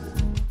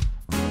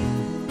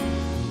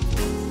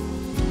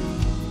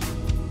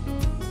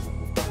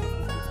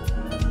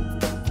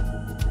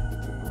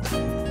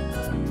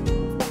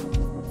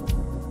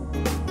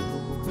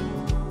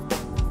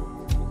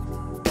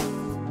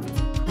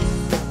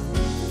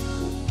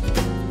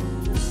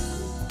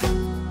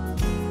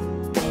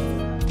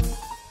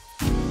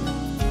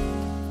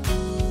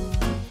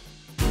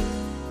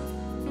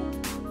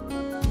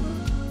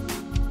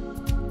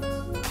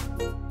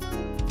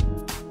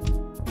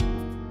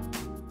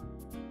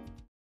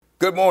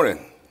 Good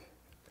morning.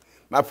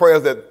 My prayer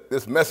is that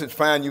this message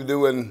find you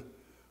doing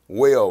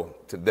well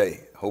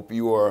today. Hope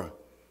you are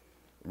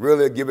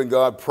really giving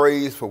God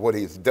praise for what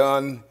he's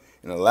done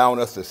and allowing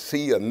us to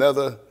see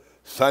another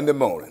Sunday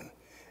morning.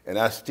 And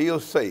I still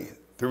say,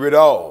 through it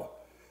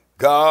all,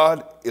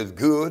 God is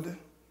good.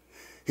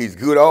 He's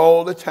good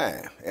all the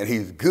time, and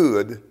he's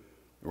good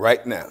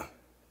right now.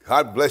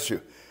 God bless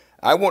you.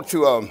 I want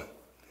to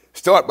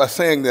start by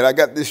saying that I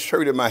got this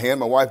shirt in my hand.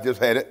 My wife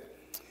just had it.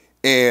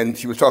 And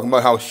she was talking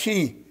about how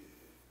she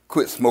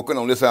quit smoking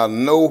on this our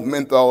No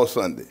Menthol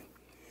Sunday.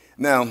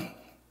 Now,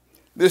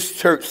 this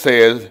church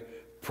says,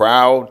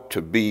 proud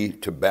to be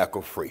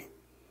tobacco free.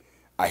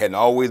 I hadn't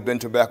always been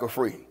tobacco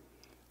free.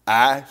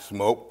 I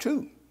smoked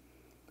too.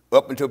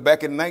 Up until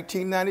back in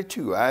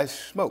 1992, I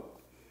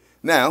smoked.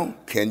 Now,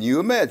 can you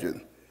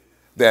imagine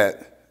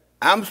that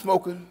I'm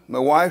smoking, my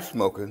wife's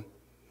smoking,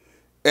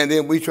 and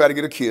then we try to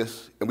get a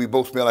kiss, and we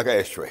both smell like an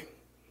ashtray?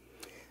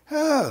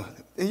 Oh,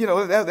 you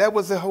know, that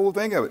was the whole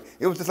thing of it.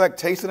 It was just like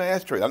tasting an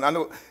ashtray. I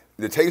know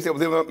the taste that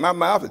was in my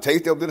mouth, the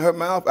taste that was in her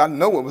mouth, I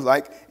know it was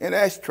like an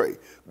ashtray.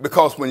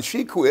 Because when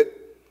she quit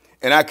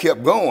and I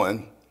kept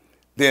going,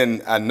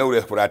 then I know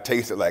that's what I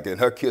tasted like. And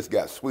her kiss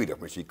got sweeter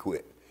when she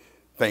quit.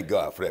 Thank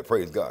God for that.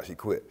 Praise God, she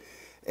quit.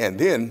 And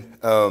then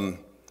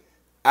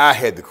I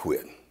had to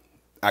quit.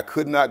 I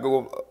could not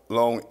go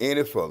along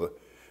any further.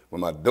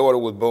 When my daughter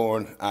was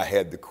born, I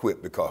had to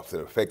quit because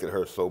it affected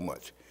her so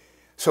much.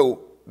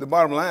 So the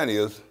bottom line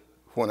is,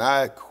 when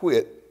I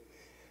quit,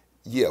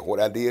 yeah, what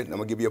I did, I'm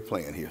going to give you a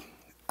plan here.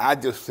 I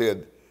just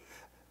said,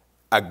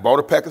 I bought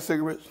a pack of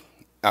cigarettes,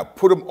 I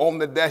put them on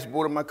the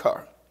dashboard of my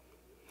car,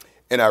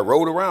 and I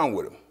rode around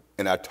with them,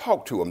 and I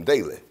talked to them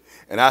daily.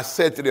 And I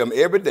said to them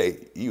every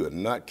day, you are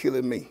not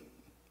killing me.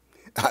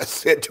 I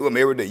said to them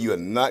every day, you are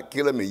not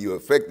killing me. You're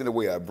affecting the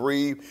way I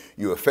breathe.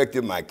 You're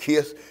affecting my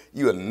kiss.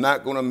 You are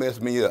not going to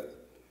mess me up.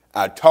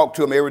 I talked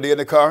to them every day in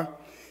the car,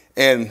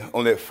 and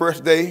on that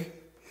first day,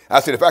 I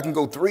said, if I can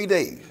go 3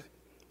 days,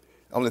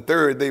 on the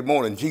third day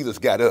morning, Jesus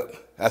got up.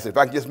 I said, if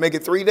I can just make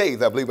it 3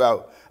 days, I believe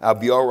I'll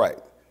be all right.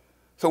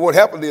 So what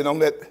happened then on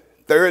that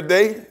third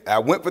day, I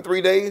went for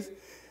 3 days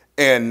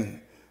and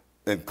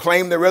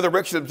claimed the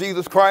resurrection of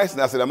Jesus Christ.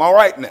 And I said, I'm all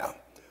right now.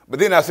 But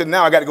then I said,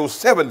 now I got to go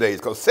 7 days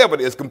because 7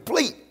 is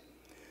complete.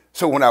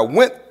 So when I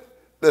went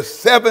the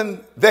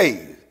 7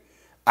 days,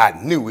 I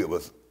knew it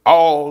was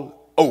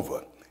all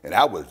over. And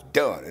I was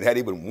done and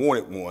hadn't even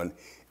wanted one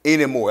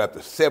anymore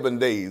after 7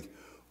 days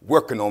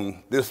working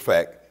on this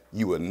fact,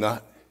 you are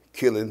not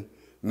killing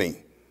me.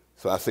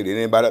 So I say to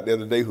anybody out there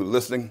today who's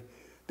listening,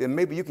 then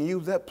maybe you can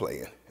use that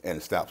plan and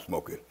stop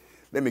smoking.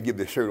 Let me give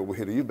this shirt over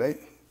here to you, babe.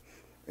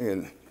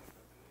 And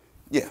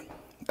yeah,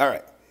 all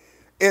right.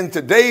 In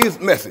today's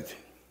message,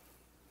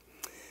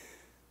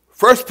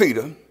 1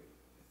 Peter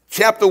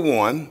chapter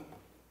 1,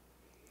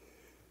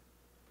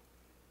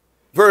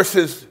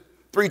 verses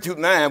 3 to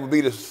 9 would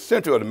be the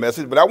center of the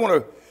message, but I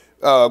want to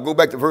go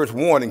back to verse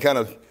 1 and kind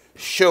of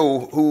show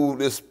who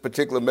this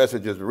particular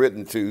message is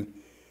written to,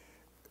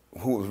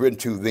 who it was written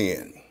to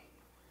then.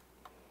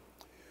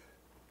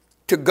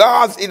 To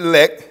God's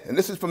elect, and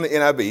this is from the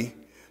NIV,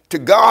 to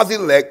God's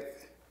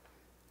elect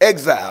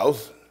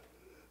exiles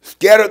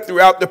scattered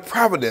throughout the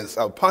province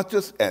of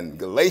Pontus and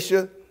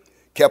Galatia,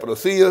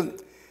 Cappadocia,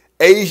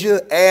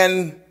 Asia,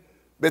 and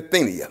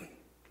Bithynia,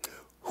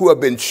 who have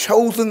been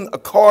chosen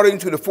according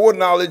to the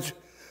foreknowledge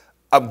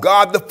of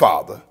God the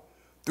Father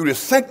through the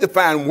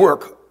sanctifying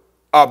work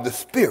of the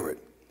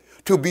Spirit,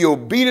 to be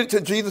obedient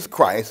to Jesus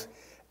Christ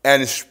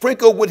and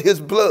sprinkled with his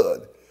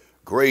blood.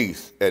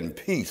 Grace and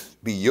peace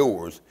be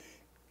yours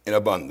in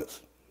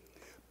abundance.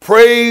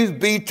 Praise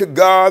be to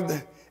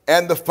God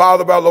and the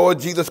Father of our Lord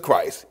Jesus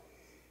Christ.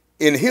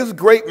 In his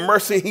great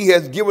mercy, he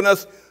has given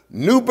us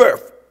new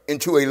birth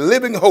into a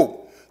living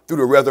hope through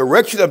the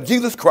resurrection of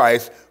Jesus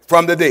Christ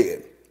from the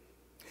dead,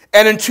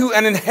 and into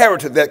an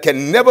inheritance that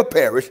can never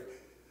perish,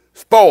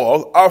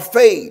 spoil, or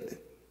fade.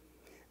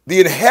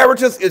 The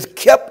inheritance is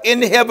kept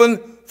in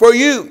heaven for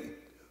you,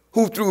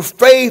 who through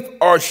faith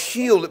are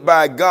shielded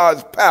by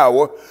God's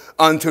power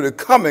unto the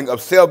coming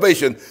of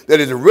salvation that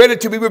is ready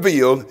to be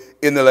revealed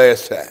in the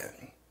last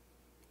time.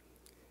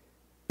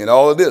 In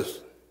all of this,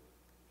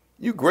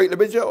 you greatly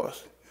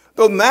rejoice.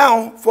 Though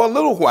now, for a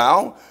little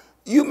while,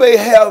 you may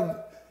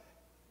have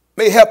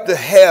to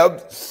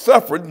have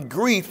suffered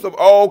griefs of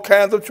all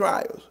kinds of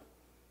trials.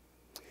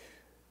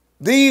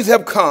 These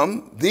have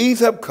come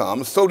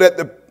so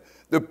that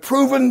the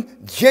proven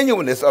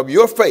genuineness of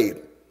your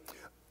faith,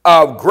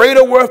 of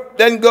greater worth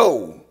than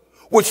gold,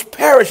 which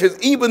perishes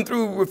even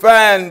though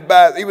refined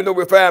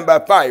by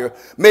fire,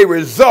 may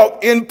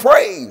result in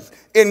praise,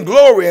 in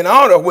glory and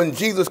honor when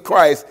Jesus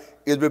Christ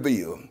is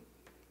revealed.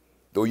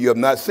 Though you have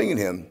not seen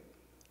him,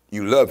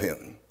 you love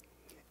him.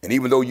 And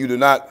even though you do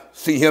not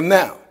see him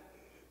now,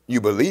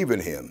 you believe in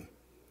him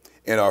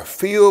and are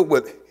filled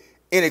with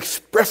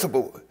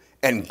inexpressible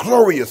and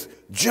glorious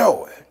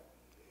joy.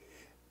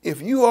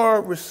 If you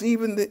are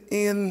receiving the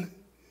end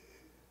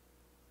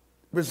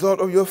result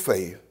of your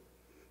faith,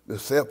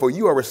 for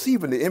you are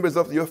receiving the end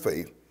result of your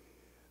faith,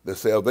 the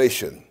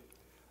salvation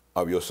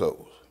of your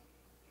souls.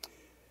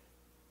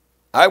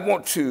 I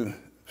want to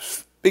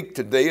speak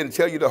today and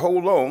tell you to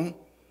hold on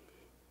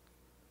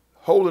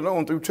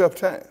through tough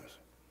times.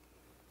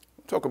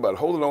 Talk about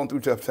holding on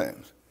through tough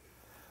times.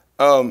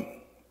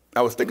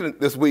 I was thinking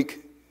this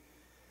week,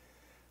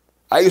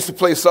 I used to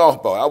play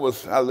softball.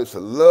 I used to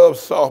love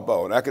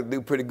softball, and I could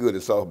do pretty good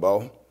at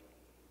softball.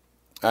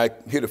 I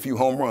hit a few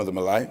home runs in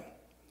my life.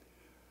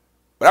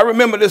 But I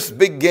remember this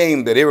big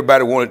game that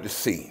everybody wanted to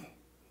see.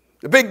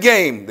 The big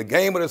game, the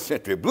game of the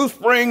century. Blue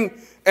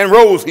Spring and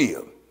Rose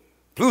Hill.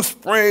 Blue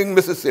Spring,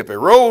 Mississippi.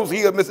 Rose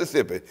Hill,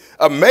 Mississippi.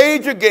 A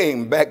major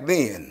game back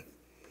then.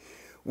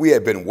 We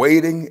had been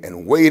waiting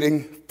and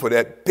waiting for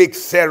that big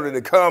Saturday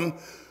to come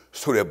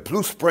so that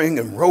Blue Spring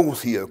and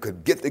Rose Hill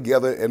could get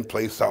together and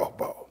play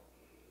softball.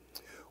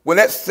 When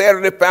that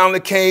Saturday finally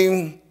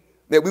came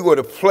that we were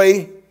to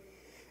play,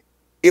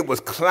 it was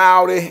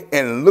cloudy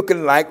and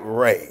looking like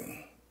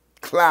rain.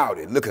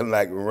 Cloudy, looking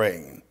like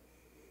rain.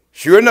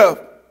 Sure enough,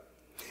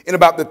 in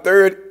about the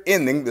third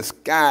inning, the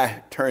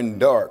sky turned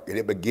dark and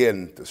it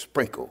began to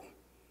sprinkle.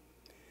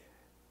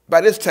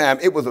 By this time,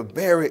 it was a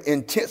very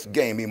intense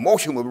game.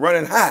 Emotion was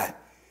running high.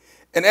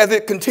 And as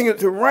it continued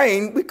to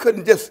rain, we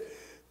couldn't just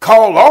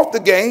call off the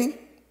game,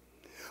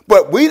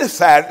 but we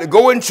decided to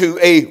go into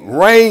a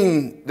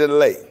rain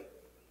delay.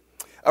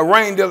 A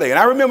rain delay. And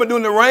I remember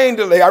doing the rain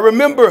delay, I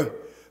remember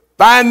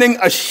finding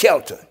a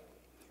shelter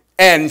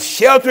and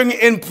sheltering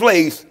in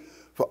place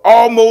for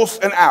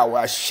almost an hour.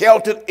 I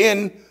sheltered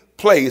in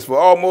place for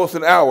almost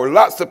an hour.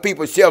 Lots of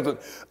people sheltered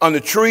under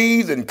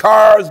trees and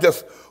cars,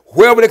 just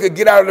wherever they could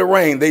get out of the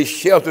rain, they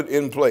sheltered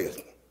in place.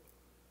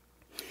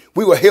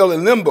 We were held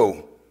in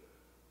limbo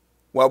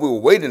while we were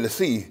waiting to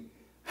see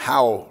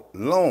how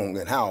long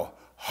and how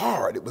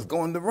hard it was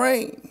going to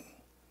rain.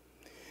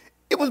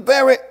 It was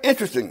very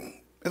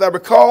interesting, as I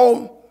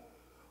recall,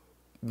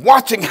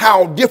 watching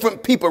how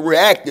different people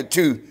reacted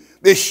to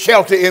this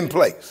shelter in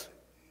place.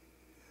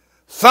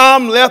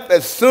 Some left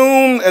as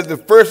soon as the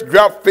first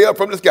drop fell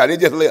from the sky. They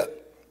just left.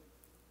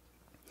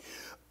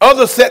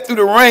 Others sat through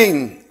the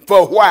rain for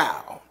a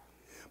while,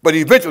 but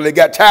eventually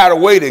got tired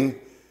of waiting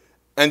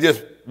and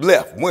just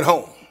left, went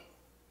home.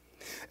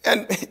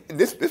 And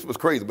this was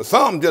crazy, but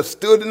some just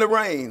stood in the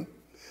rain,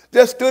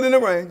 just stood in the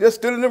rain.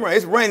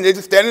 It's raining, they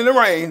just stand in the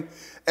rain,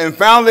 and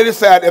finally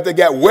decided if they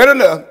got wet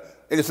enough,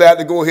 they decided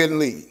to go ahead and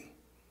leave.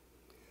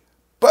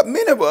 But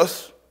many of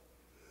us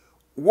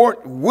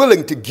weren't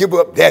willing to give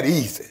up that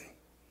easy.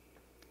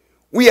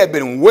 We had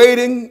been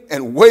waiting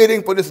and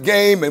waiting for this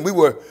game, and we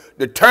were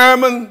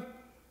determined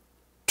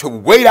to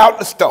wait out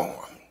the storm.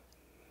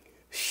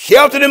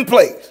 Sheltered in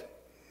place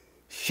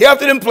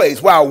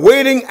while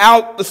waiting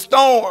out the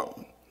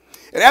storm.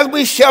 And as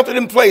we sheltered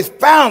in place,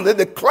 found that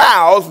the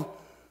clouds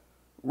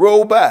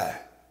rolled by.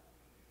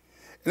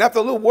 And after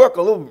a little work,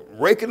 a little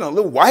raking, a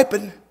little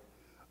wiping,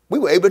 we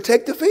were able to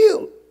take the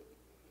field.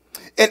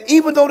 And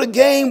even though the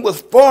game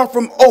was far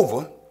from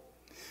over,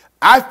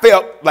 I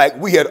felt like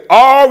we had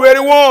already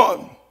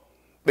won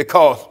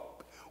because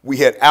we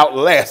had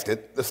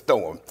outlasted the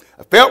storm.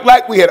 I felt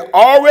like we had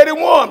already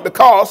won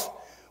because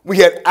we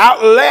had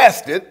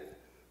outlasted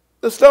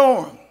the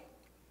storm.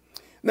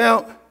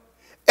 Now,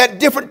 at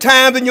different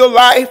times in your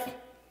life,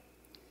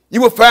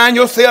 you will find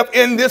yourself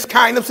in this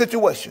kind of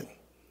situation,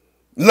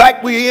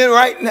 like we're in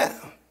right now.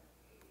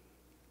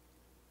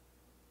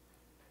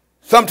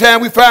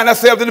 Sometimes we find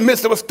ourselves in the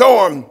midst of a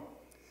storm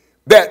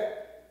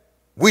that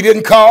we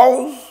didn't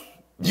cause,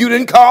 you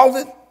didn't cause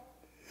it,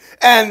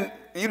 and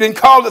you didn't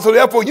cause it, so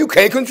therefore you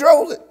can't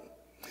control it.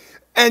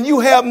 And you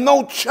have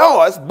no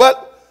choice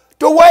but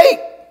to wait.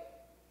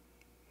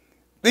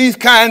 These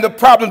kinds of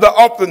problems are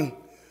often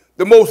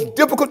the most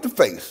difficult to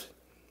face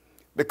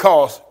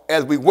because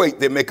as we wait,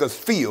 they make us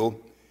feel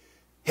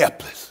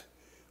helpless.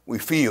 We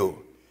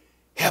feel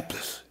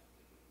helpless.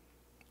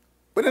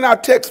 But in our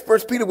text, 1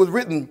 Peter was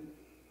written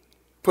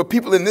for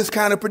people in this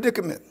kind of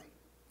predicament.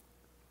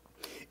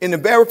 In the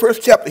very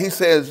first chapter, he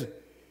says,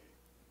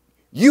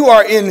 you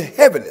are in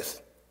heaviness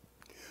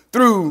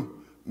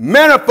through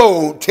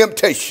manifold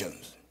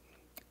temptations.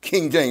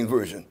 King James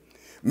Version.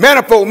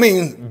 Manifold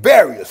means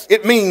various.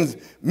 It means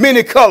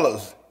many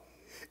colors.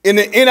 In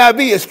the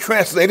NIV, it's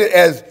translated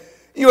as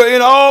you are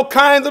in all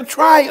kinds of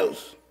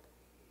trials.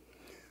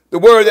 The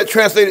word that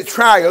translated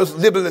trials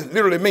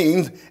literally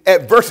means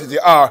adversity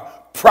or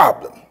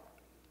problem.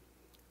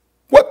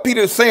 What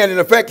Peter is saying, in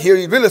effect, here,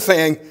 he's really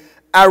saying,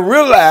 I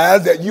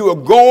realize that you are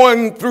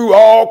going through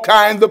all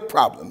kinds of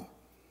problems.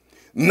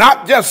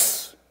 Not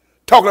just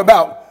talking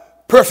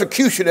about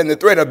persecution and the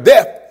threat of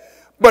death,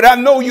 but I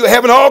know you're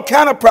having all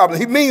kinds of problems.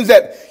 He means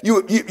that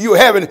you're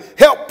having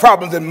health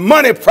problems and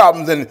money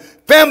problems and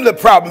family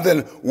problems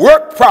and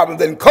work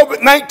problems and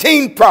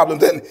COVID-19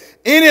 problems and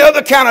any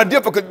other kind of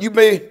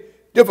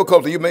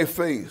difficulty you may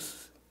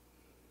face.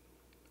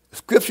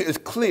 Scripture is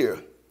clear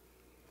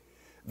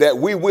that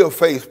we will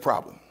face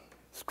problems.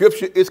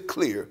 Scripture is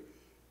clear.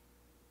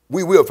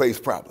 We will face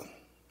problems.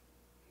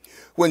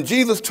 When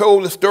Jesus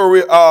told the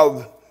story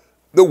of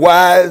the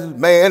wise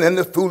man and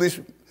the foolish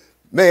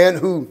man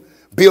who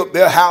built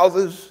their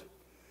houses,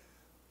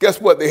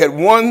 guess what? They had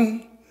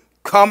one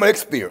common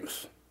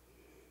experience.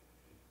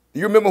 Do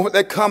you remember what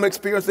that common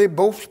experience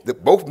that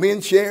both men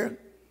shared?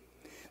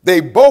 They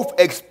both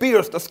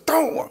experienced a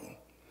storm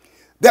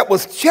that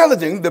was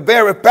challenging the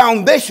very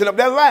foundation of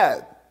their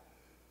lives.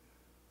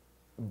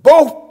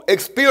 Both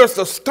experienced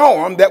a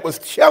storm that was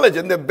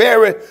challenging the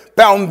very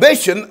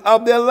foundation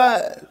of their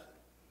lives.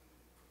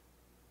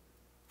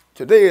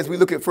 Today, as we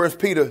look at 1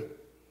 Peter,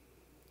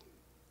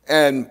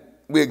 and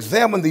we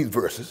examine these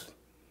verses,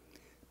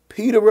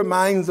 Peter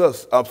reminds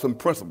us of some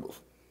principles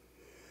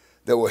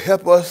that will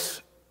help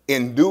us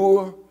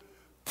endure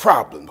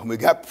problems. When we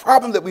got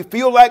problems that we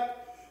feel like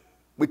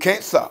we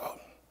can't solve,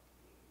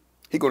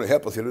 he's going to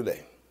help us here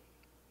today.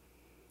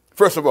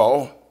 First of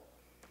all,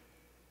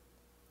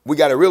 we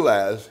got to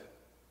realize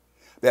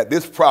that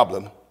this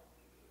problem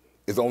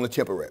is only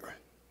temporary.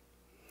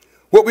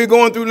 What we're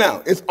going through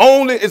now, it's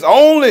only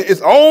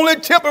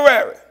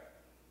temporary.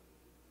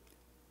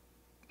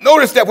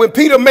 Notice that when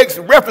Peter makes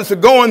reference to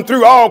going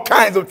through all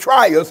kinds of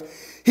trials,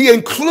 he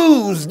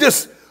includes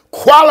this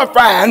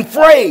qualifying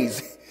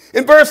phrase.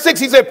 In verse 6,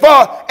 he said, for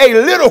a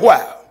little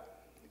while.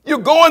 You're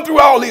going through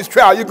all these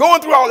trials. You're going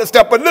through all this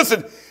stuff. But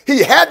listen,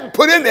 he hadn't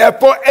put in there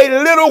for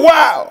a little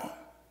while.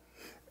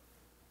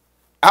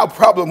 Our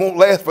problem won't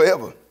last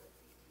forever.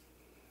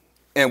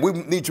 And we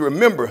need to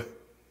remember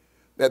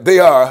that they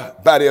are,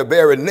 by their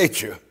very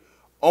nature,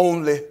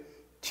 only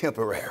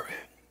temporary.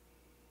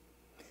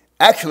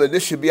 Actually,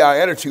 this should be our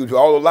attitude to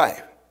all of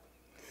life.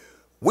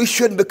 We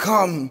shouldn't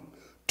become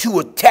too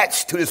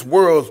attached to this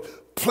world's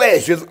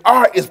pleasures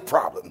or its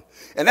problems.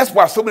 And that's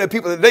why so many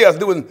people today are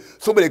doing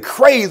so many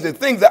crazy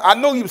things. That I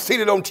know you've seen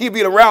it on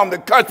TV around the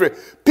country.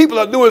 People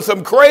are doing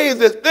some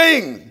crazy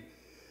things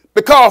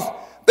because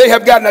they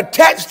have gotten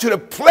attached to the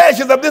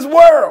pleasures of this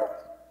world.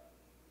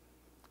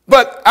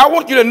 But I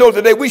want you to know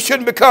today we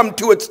shouldn't become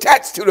too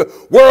attached to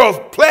the world's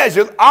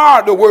pleasures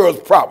or the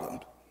world's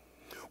problems.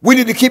 We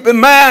need to keep in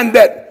mind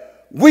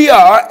that we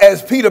are,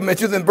 as Peter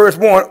mentions in verse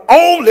 1,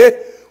 only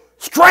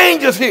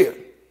strangers here.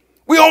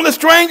 We only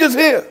strangers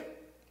here.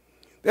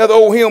 There's the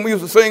old hymn we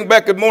used to sing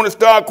back at Morning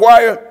Star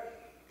Choir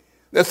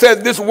that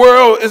says, this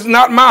world is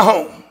not my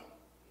home.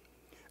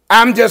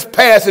 I'm just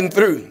passing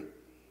through.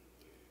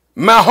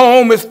 My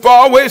home is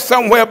far away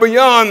somewhere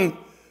beyond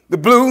the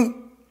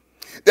blue.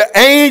 The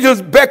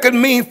angels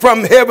beckon me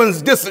from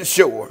heaven's distant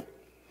shore.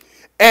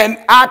 And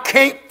I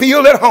can't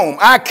feel at home.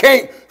 I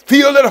can't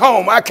feel at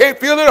home. I can't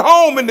feel at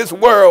home in this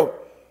world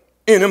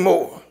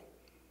anymore.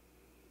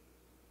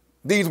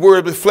 These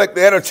words reflect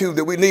the attitude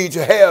that we need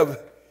to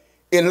have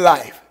in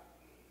life,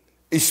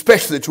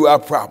 especially to our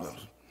problems.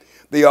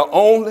 They are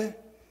only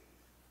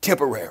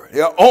temporary.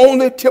 They are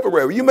only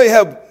temporary. You may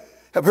have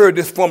heard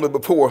this formula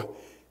before,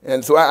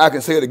 and so I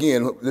can say it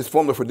again, this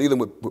formula for dealing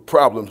with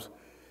problems.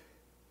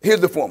 Here's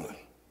the formula.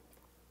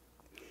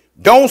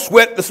 Don't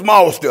sweat the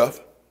small stuff.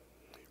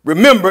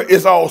 Remember,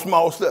 it's all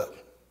small stuff.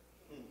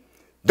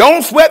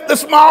 Don't sweat the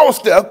small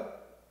stuff.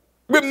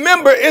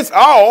 Remember, it's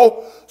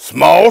all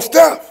small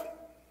stuff.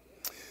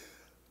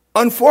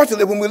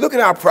 Unfortunately, when we look at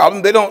our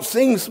problems, they don't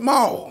seem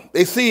small.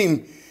 They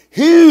seem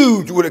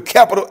huge with a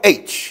capital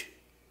H.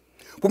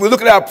 When we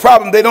look at our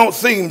problem, they don't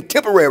seem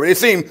temporary. They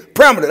seem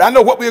permanent. I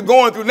know what we're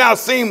going through now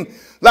seems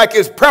like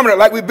it's permanent,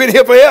 like we've been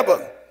here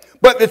forever.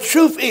 But the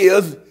truth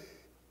is,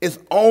 it's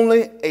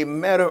only a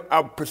matter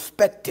of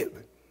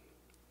perspective.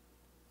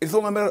 It's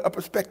only a matter of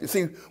perspective.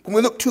 See, when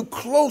we look too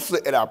closely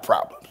at our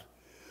problems,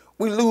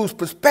 we lose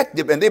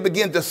perspective and they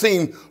begin to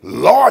seem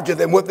larger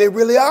than what they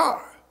really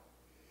are.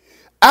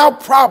 Our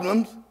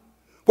problems,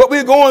 what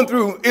we're going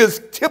through,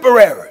 is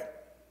temporary.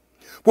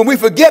 When we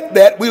forget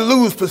that, we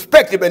lose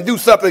perspective and do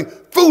something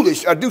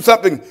foolish or do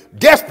something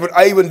desperate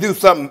or even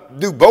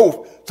do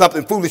both,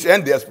 something foolish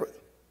and desperate.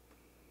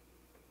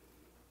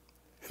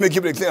 Let me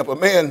give you an example. A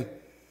man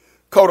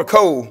caught a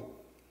cold,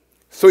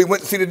 so he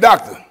went to see the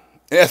doctor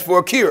and asked for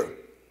a cure.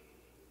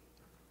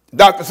 The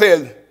doctor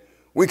said,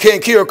 we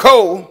can't cure a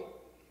cold.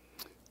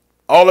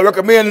 All I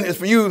recommend is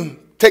for you to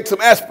take some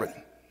aspirin,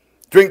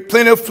 drink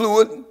plenty of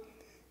fluid,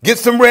 get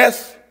some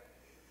rest,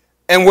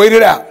 and wait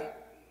it out.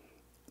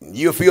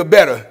 You'll feel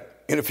better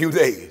in a few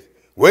days.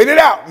 Wait it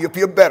out. You'll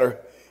feel better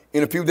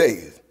in a few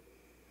days.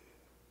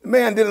 The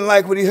man didn't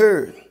like what he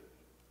heard.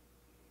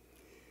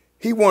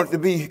 He wanted to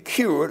be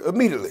cured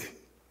immediately.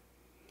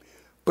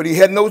 But he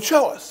had no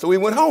choice, so he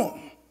went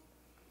home.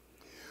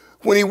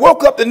 When he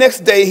woke up the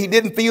next day, he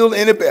didn't feel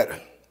any better.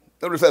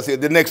 Notice I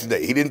said the next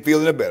day, he didn't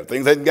feel any better.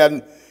 Things hadn't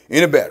gotten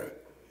any better.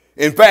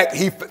 In fact,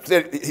 he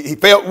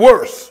felt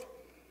worse.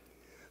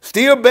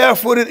 Still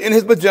barefooted in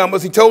his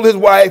pajamas, he told his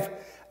wife,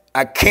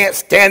 I can't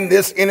stand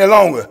this any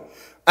longer.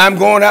 I'm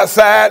going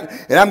outside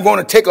and I'm going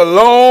to take a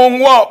long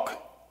walk.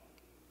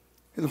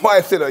 His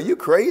wife said, are you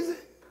crazy?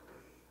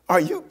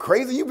 Are you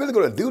crazy? You really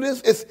going to do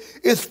this?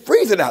 It's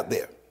freezing out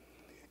there.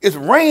 It's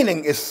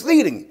raining. It's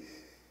sleeting.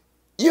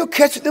 You'll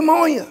catch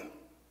pneumonia.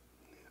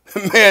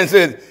 The man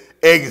said,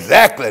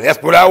 exactly.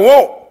 That's what I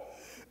want.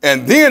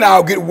 And then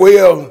I'll get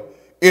well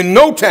in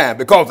no time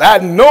because I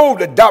know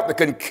the doctor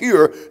can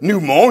cure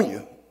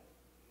pneumonia.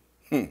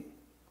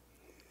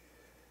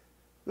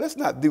 Let's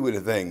not do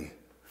anything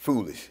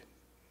foolish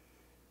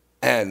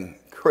and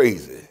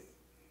crazy.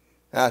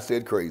 I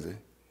said crazy.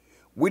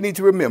 We need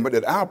to remember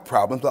that our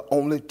problems are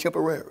only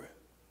temporary.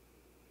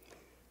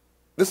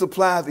 This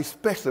applies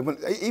especially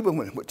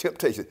with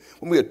temptation,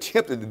 when we are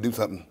tempted to do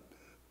something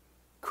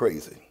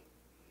crazy.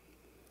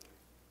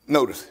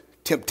 Notice,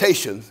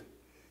 temptations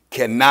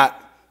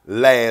cannot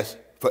last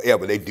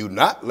forever. They do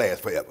not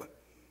last forever.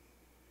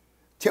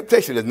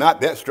 Temptation is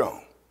not that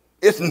strong.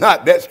 It's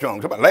not that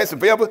strong. Talk about lasting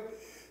forever.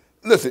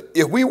 Listen,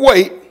 if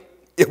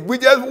we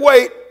just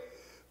wait,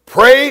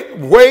 pray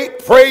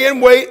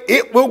and wait,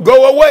 it will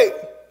go away.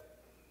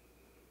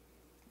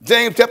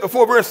 James chapter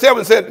 4, verse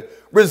 7 said,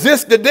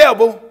 resist the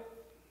devil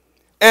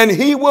and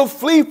he will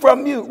flee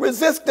from you.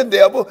 Resist the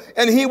devil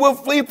and he will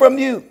flee from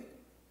you.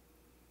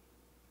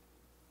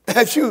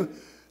 As you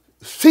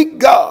seek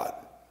God,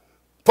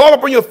 fall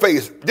upon your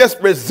face, just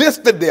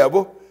resist the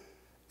devil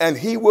and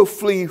he will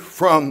flee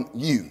from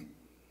you.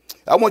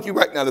 I want you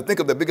right now to think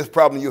of the biggest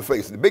problem you're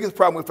facing. The biggest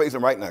problem we're facing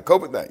right now,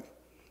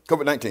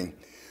 COVID-19.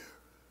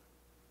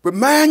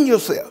 Remind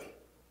yourself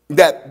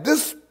that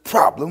this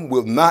problem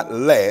will not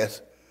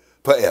last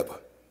forever.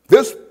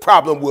 This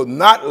problem will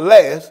not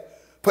last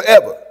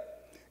forever.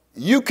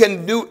 You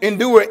can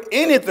endure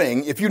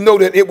anything if you know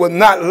that it will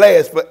not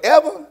last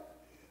forever.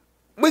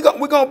 We're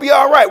going to be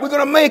all right. We're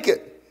going to make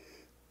it.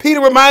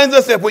 Peter reminds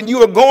us that when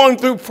you are going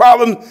through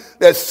problems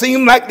that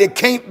seem like they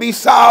can't be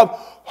solved,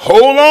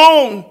 hold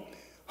on.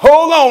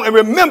 Hold on and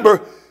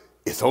remember,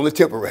 it's only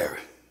temporary.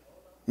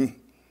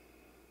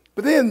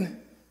 But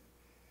then,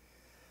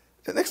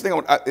 the next thing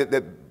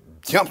that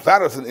jumps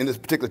out at us in this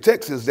particular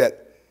text is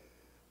that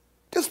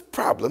this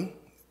problem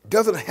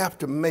doesn't have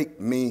to make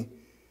me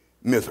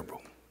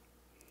miserable.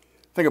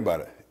 Think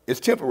about it. It's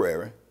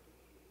temporary.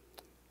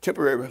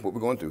 Temporary, what we're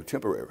going through,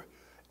 temporary.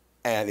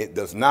 And it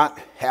does not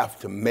have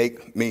to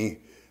make me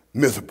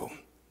miserable.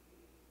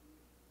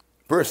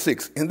 Verse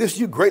 6, in this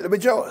you greatly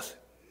rejoice.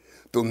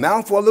 Though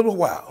now for a little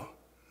while,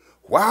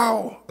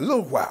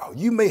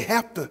 you may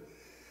have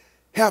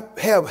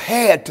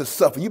had to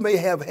suffer. You may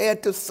have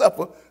had to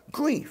suffer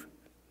grief.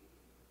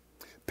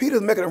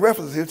 Peter's making a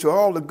reference here to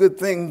all the good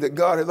things that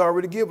God has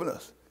already given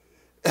us.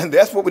 And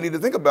that's what we need to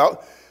think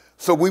about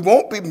so we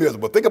won't be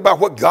miserable. Think about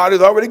what God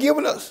has already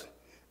given us.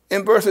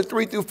 In verses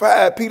 3 through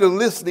 5, Peter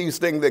lists these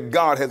things that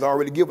God has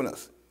already given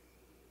us.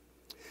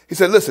 He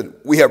said, listen,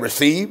 we have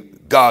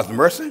received God's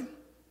mercy.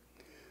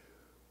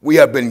 We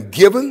have been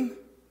given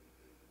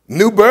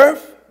new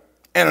birth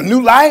and a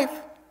new life.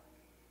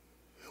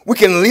 We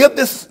can live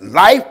this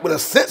life with a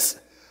sense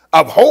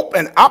of hope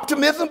and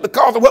optimism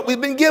because of what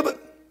we've been given.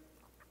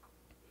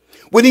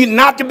 We need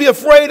not to be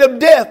afraid of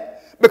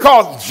death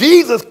because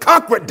Jesus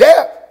conquered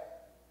death.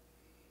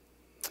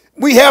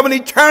 We have an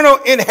eternal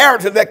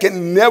inheritance that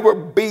can never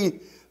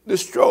be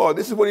destroyed.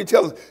 This is what he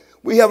tells us.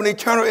 We have an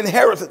eternal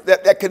inheritance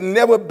that can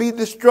never be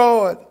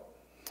destroyed.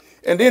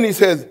 And then he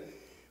says,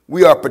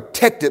 we are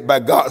protected by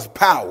God's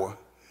power.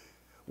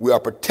 We are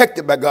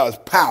protected by God's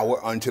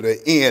power unto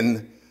the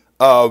end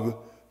of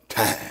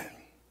time.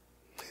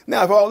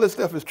 Now, if all this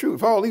stuff is true,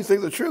 if all these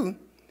things are true,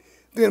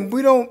 then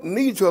we don't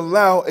need to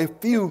allow a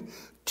few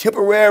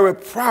temporary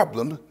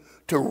problems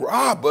to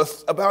rob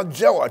us of our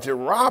joy, to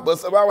rob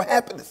us of our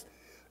happiness.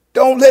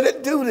 Don't let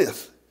it do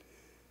this.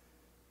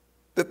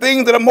 The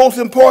things that are most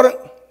important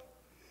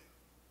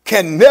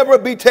can never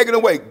be taken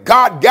away.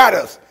 God got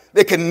us.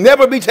 They can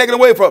never be taken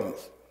away from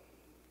us.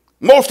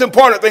 Most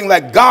important thing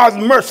like God's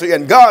mercy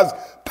and God's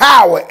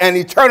power and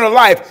eternal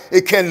life,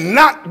 it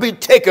cannot be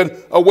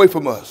taken away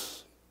from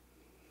us.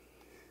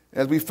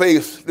 As we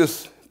face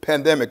this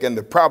pandemic and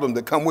the problems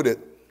that come with it,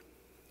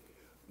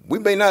 we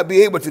may not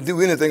be able to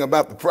do anything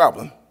about the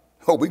problem.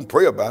 Oh, we can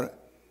pray about it.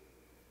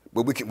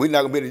 But we're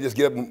not going to be able to just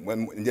get up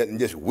and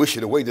just wish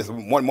it away. Just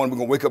one morning we're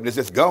going to wake up and it's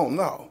just gone.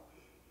 No.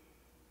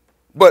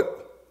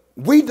 But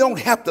we don't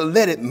have to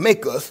let it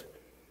make us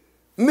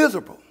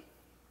miserable.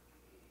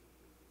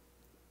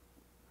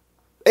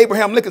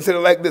 Abraham Lincoln said it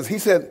like this. He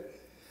said,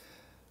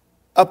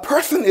 a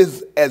person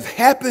is as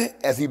happy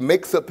as he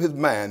makes up his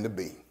mind to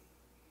be.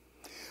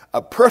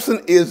 A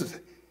person is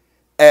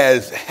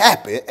as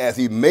happy as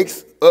he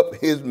makes up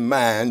his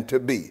mind to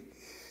be.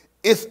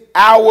 It's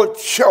our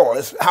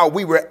choice how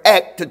we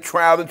react to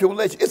trials and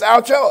tribulations. It's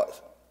our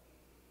choice.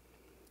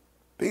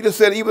 Peter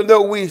said, even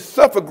though we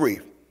suffer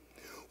grief,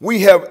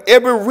 we have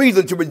every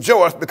reason to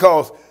rejoice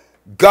because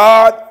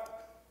God,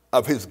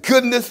 of his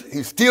goodness,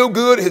 he's still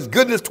good. His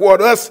goodness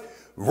toward us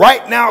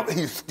right now,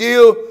 he's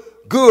still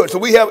good. So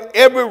we have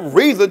every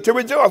reason to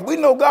rejoice. We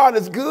know God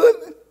is good.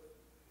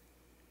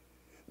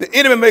 The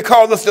enemy may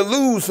cause us to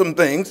lose some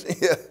things,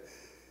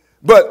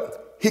 but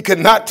he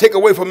cannot take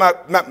away from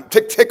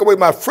take away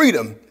my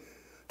freedom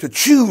to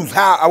choose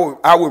how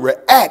I will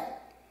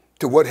react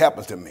to what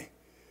happens to me.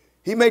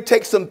 He may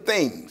take some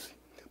things,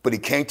 but he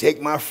can't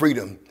take my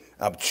freedom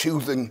of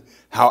choosing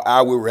how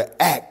I will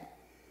react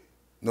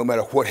no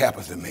matter what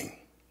happens to me.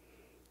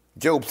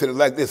 Job said it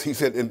like this. He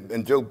said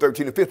in Job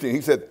 13 and 15,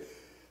 he said,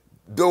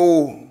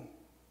 though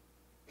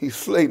he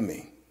slay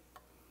me,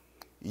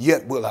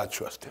 yet will I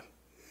trust him.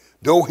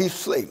 Though he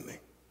slay me,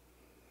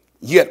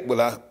 yet will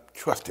I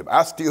trust him.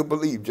 I still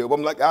believe, Job.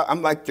 I'm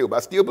like Job.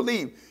 I still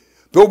believe.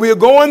 Though we are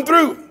going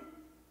through,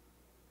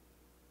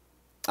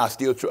 I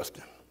still trust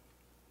him.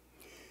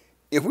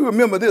 If we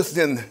remember this,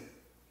 then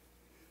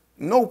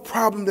no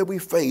problem that we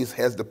face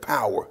has the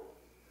power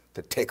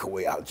to take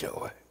away our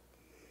joy.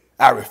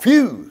 I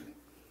refuse,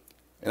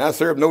 and I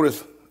serve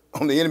notice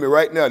on the enemy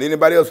right now, and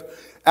anybody else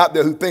out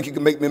there who think you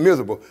can make me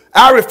miserable.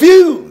 I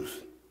refuse.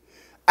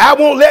 I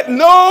won't let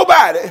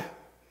nobody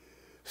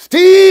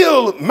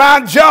steal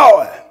my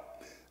joy.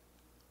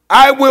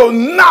 I will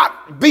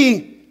not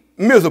be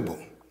miserable.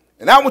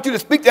 And I want you to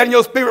speak that in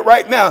your spirit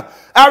right now.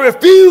 I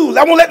refuse.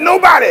 I won't let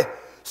nobody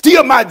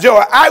steal my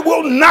joy. I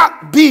will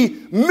not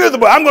be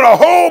miserable. I'm going to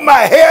hold my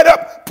head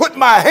up, put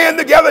my hand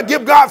together,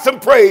 give God some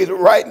praise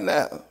right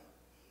now.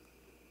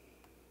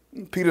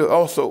 Peter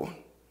also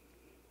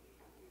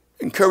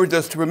encouraged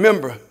us to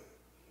remember.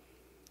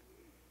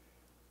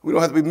 We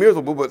don't have to be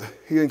miserable, but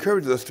he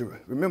encourages us to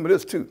remember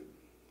this too.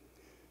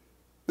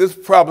 This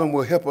problem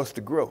will help us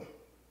to grow.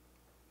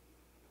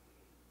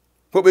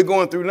 What we're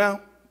going through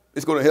now,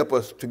 it's going to help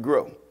us to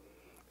grow.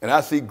 And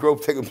I see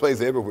growth taking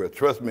place everywhere.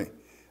 Trust me.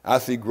 I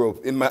see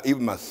growth in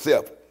even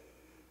myself.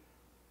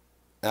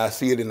 And I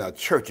see it in our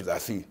churches. I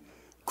see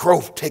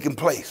growth taking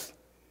place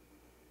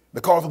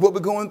because of what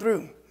we're going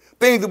through.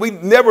 Things that we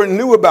never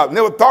knew about,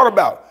 never thought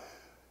about,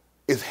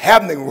 is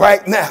happening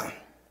right now.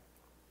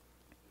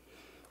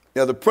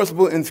 Now, the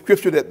principle in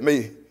Scripture that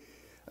many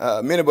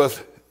of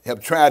us have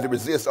tried to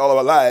resist all of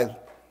our lives,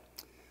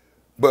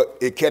 but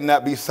it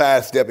cannot be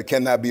sidestepped, it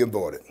cannot be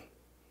avoided.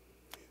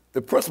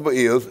 The principle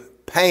is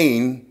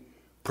pain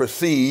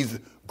precedes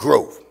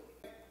growth.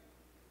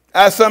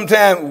 I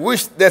sometimes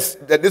wish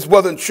that this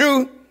wasn't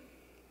true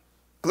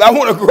because I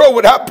want to grow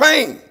without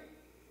pain.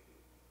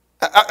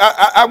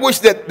 I wish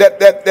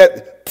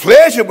that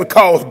pleasure would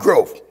cause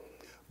growth,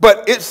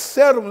 but it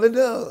seldomly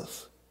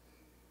does.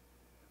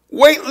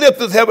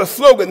 Weightlifters have a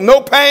slogan: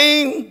 no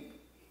pain,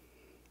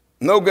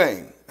 no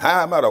gain.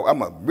 I'm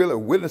a really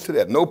witness to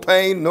that. No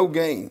pain, no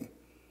gain.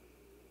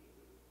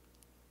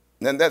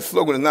 And that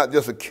slogan is not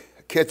just a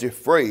catchy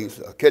phrase,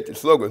 a catchy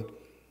slogan.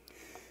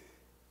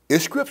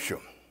 It's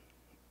scriptural.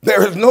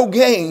 There is no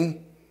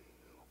gain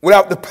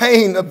without the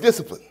pain of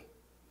discipline.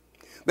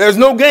 There's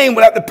no gain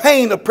without the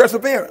pain of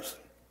perseverance.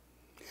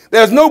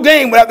 There's no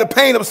gain without the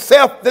pain of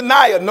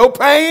self-denial. No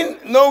pain,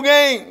 no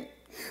gain.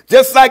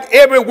 Just like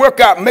every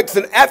workout makes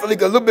an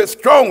athlete a little bit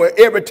stronger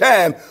every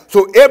time,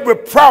 so every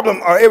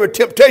problem or every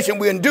temptation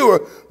we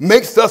endure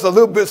makes us a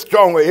little bit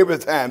stronger every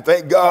time.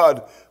 Thank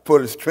God for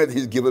the strength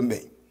he's given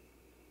me.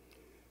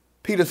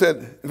 Peter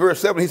said, in verse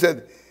 7, he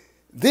said,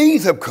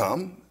 these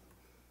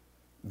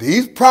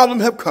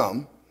problems have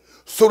come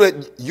so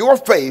that your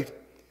faith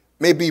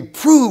may be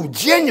proved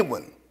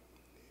genuine.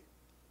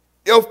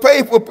 Your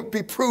faith will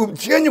be proved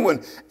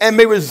genuine and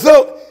may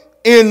result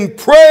in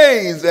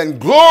praise and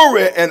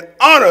glory and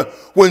honor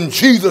when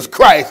Jesus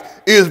Christ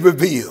is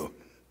revealed.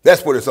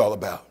 That's what it's all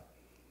about.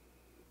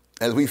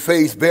 As we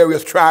face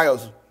various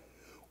trials,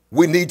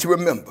 we need to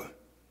remember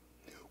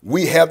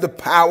we have the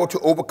power to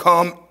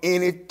overcome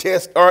any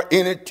test or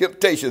any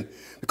temptation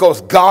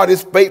because God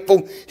is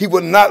faithful. He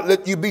will not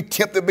let you be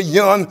tempted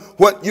beyond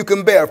what you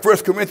can bear. 1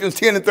 Corinthians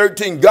 10 and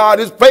 13,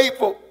 God is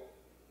faithful.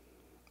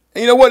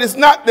 And you know what? It's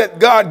not that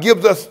God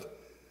gives us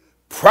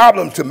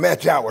problems to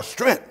match our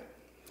strength.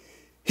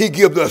 He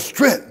gives us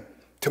strength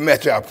to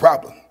match our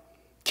problem.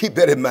 Keep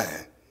that in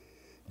mind.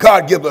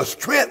 God gives us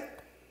strength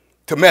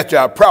to match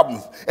our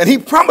problems. And he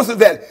promises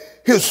that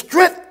his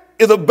strength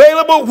is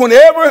available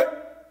whenever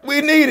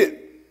we need it.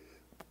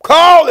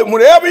 Call him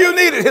whenever you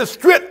need it. His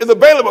strength is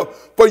available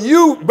for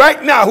you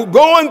right now who's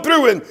going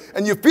through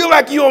and you feel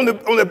like you're on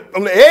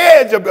the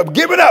edge of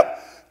giving up.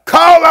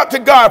 Call out to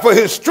God for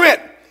his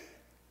strength.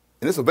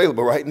 And it's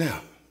available right now.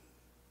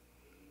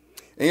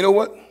 And you know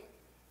what?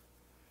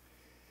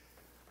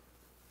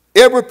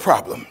 Every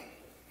problem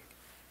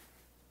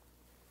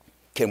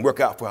can work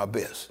out for our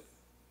best.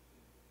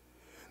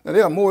 Now,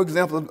 there are more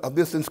examples of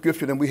this in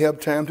Scripture than we have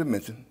time to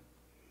mention.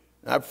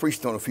 I've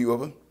preached on a few of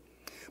them.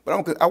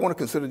 But I want to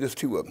consider just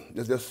two of them,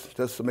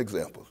 just some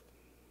examples.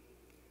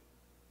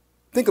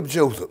 Think of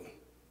Joseph,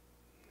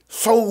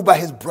 sold by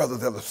his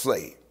brothers as a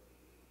slave,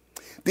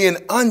 then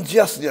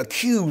unjustly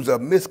accused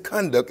of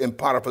misconduct in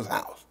Potiphar's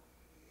house.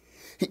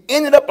 He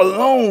ended up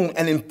alone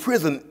and in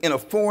prison in a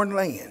foreign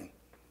land.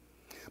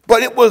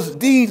 But it was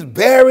these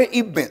very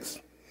events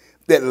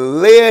that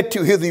led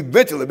to his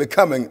eventually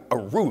becoming a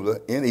ruler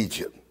in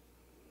Egypt.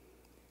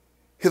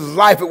 His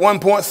life at one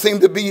point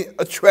seemed to be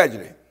a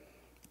tragedy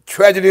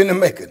in the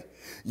making.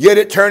 Yet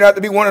it turned out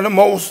to be one of the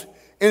most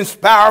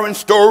inspiring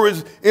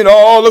stories in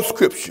all of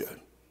Scripture.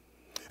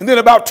 And then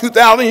about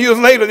 2,000 years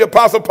later, the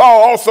Apostle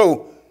Paul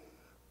also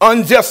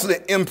unjustly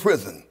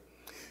imprisoned.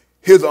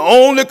 His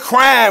only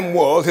crime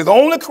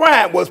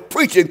was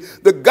preaching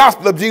the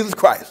gospel of Jesus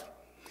Christ.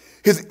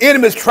 His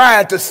enemies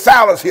tried to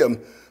silence him,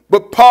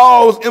 but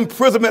Paul's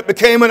imprisonment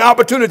became an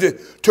opportunity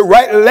to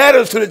write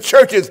letters to the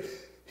churches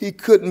he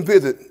couldn't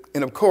visit.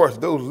 And of course,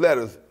 those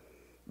letters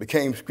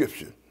became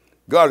Scripture.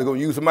 God is going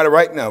to use somebody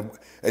right now.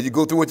 As you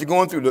go through what you're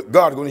going through,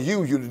 God is going to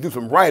use you to do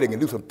some writing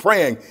and do some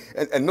praying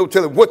and no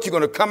telling what you're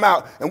going to come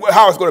out and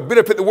how it's going to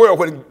benefit the world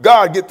when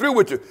God gets through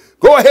with you.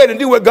 Go ahead and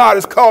do what God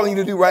is calling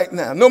you to do right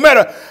now. No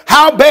matter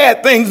how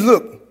bad things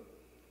look,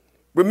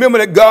 remember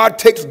that God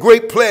takes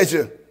great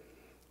pleasure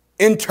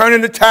in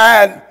turning the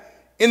tide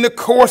in the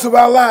course of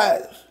our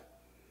lives.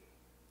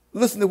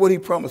 Listen to what he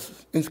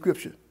promises in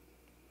Scripture.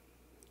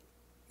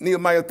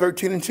 Nehemiah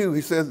 13:2,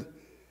 he says,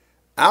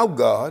 our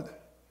God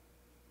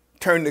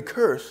turned the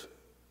curse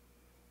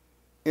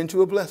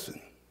into a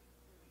blessing.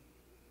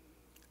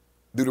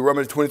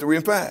 Deuteronomy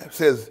 23:5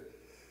 says,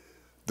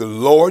 the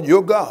Lord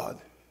your God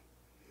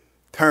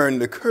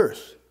turned the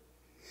curse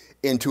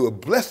into a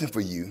blessing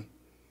for you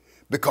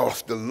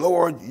because the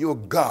Lord your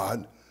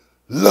God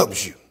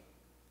loves you.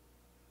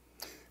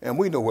 And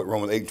we know what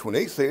Romans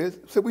 8:28 says.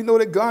 So we know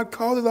that God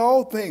causes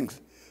all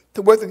things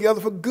to work together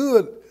for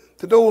good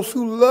to those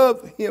who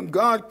love him.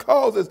 God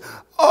causes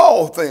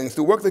all things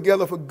to work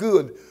together for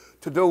good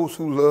to those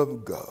who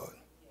love God.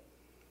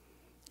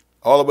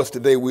 All of us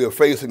today, we are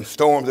facing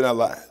storms in our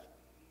lives.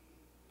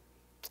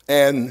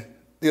 And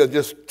they are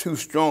just too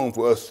strong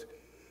for us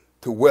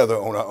to weather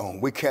on our own.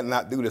 We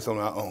cannot do this on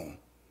our own.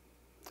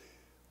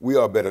 We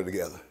are better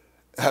together.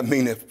 I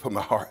mean it from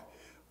my heart.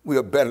 We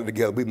are better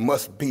together. We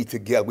must be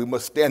together. We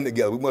must stand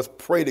together. We must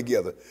pray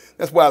together.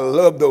 That's why I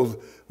love those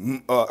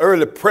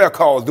early prayer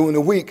calls during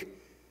the week.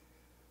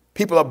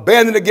 People are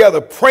banding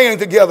together, praying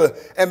together,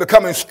 and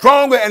becoming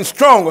stronger and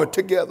stronger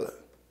together.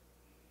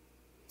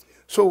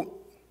 So,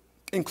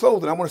 in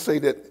closing, I want to say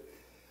that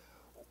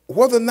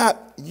whether or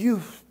not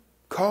you've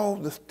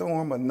called the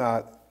storm or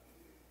not,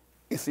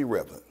 it's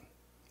irrelevant.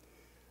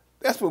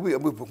 That's what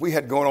we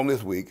had going on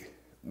this week.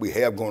 We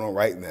have going on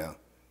right now.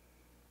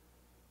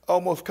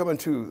 Almost coming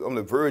to on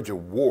the verge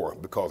of war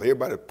because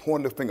everybody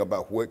pointing the finger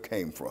about where it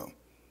came from.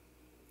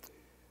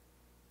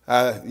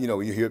 You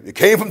hear it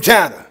came from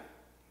China.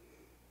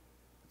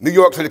 New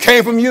York said it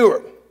came from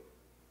Europe.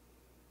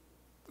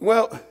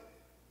 Well,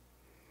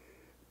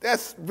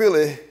 that's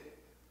really,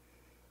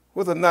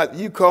 whether or not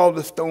you call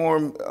the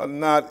storm or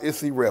not,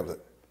 it's irrelevant.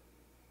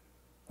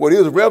 What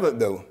is relevant,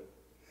 though,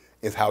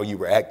 is how you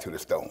react to the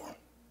storm,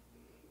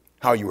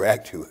 how you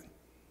react to it.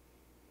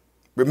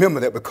 Remember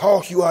that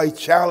because you are a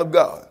child of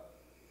God,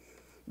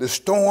 the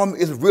storm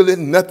is really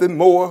nothing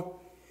more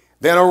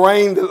than a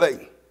rain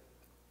delay.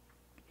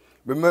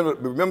 Remember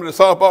the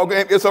softball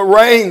game? It's a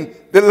rain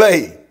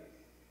delay.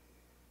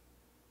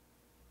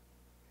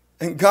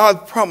 And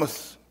God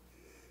promised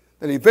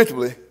that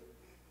eventually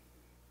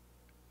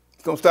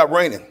it's going to stop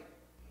raining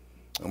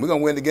and we're going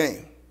to win the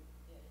game.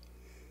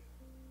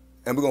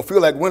 And we're going to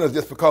feel like winners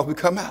just because we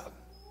come out.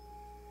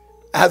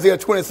 Isaiah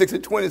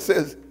 26:20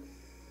 says,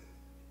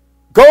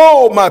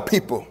 go, my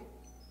people,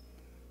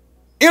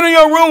 enter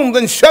your rooms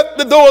and shut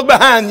the doors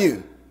behind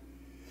you.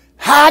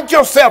 Hide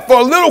yourself for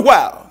a little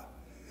while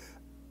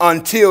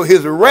until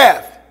his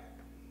wrath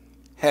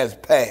has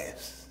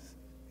passed.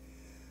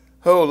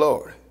 Oh,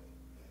 Lord.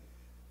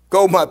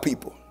 Go, my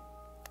people.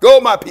 Go,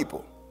 my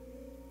people.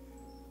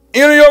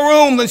 Enter your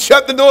rooms and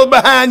shut the doors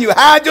behind you.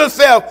 Hide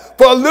yourself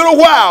for a little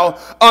while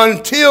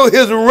until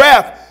his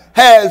wrath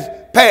has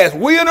passed.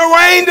 We're in a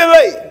rain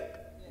delay.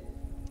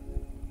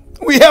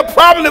 We have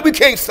problems that we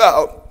can't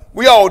solve.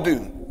 We all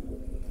do.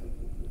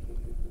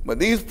 But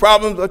these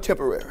problems are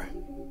temporary.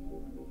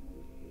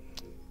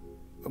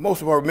 But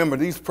most of all, remember,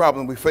 these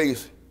problems we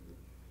face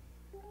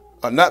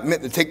are not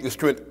meant to take the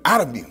strength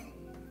out of you,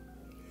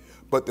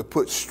 but to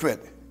put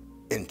strength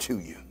into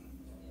you.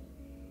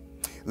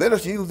 Let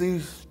us use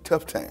these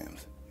tough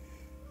times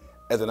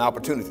as an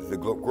opportunity to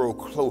grow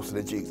closer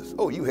to Jesus.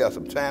 Oh, you have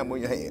some time on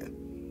your hand.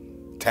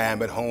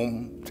 Time at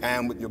home,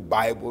 time with your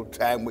Bible,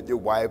 time with your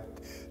wife,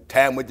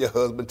 time with your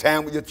husband,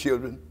 time with your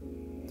children.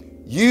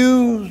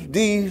 Use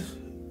these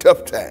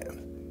tough times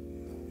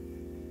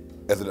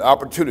as an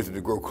opportunity to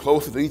grow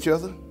closer to each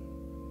other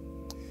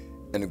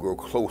and to grow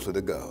closer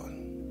to God.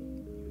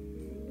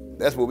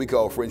 That's what we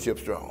call friendship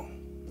strong.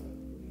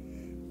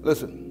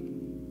 Listen,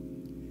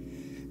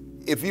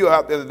 if you're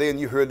out there today and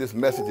you heard this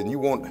message and you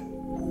want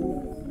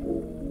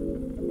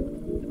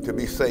to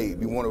be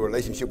saved, you want a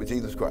relationship with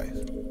Jesus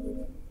Christ,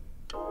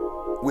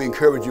 we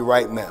encourage you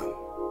right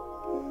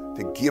now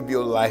to give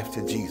your life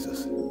to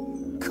Jesus.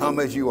 Come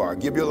as you are.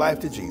 Give your life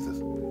to Jesus.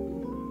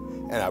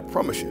 And I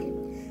promise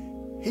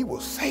you, he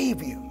will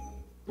save you.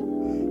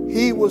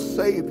 He will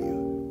save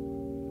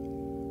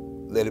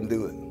you. Let him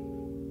do it.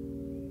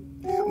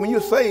 When you're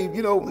saved,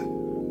 you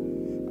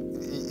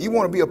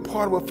want to be a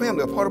part of a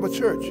family, a part of a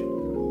church.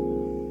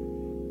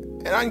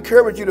 And I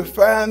encourage you to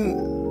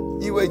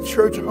find you a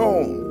church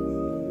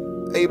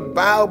home, a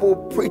Bible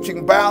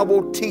preaching,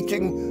 Bible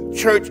teaching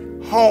church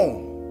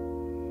home.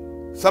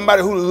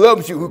 Somebody who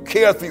loves you, who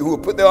cares for you, who will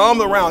put their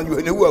arms around you,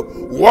 and who will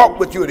walk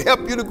with you and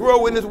help you to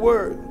grow in his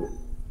word.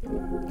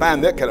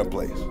 Find that kind of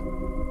place,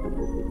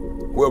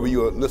 wherever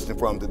you are listening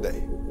from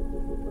today.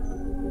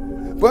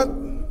 But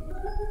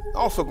I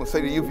also can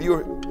say to you, if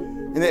you're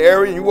in the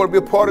area and you want to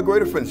be a part of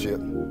Greater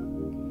Friendship,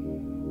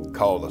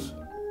 call us.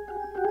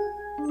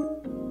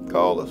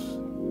 Call us,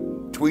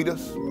 tweet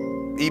us,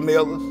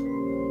 email us,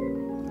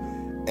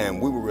 and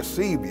we will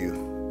receive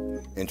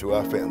you into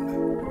our family.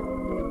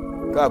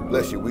 God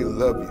bless you. We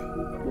love you.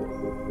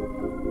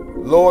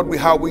 Lord,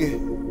 how we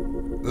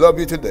love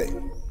you today.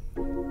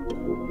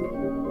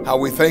 How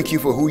we thank you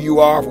for who you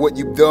are, for what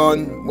you've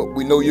done, what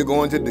we know you're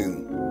going to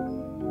do.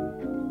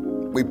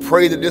 We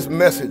pray that this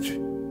message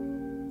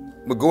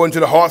will go into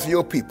the hearts of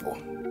your people.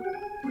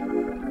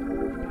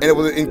 And it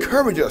will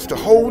encourage us to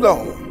hold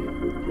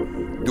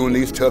on during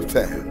these tough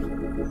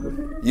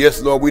times.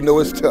 Yes, Lord, we know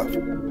it's tough.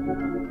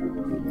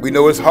 We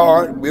know it's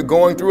hard. We're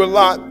going through a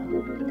lot.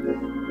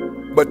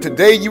 But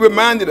today you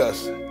reminded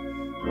us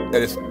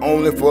that it's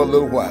only for a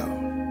little while.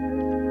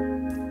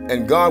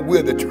 And God,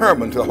 we're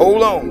determined to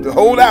hold on, to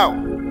hold out.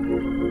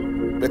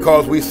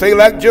 Because we say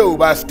like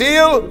Job, I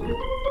still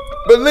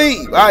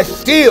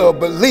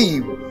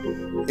believe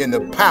in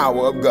the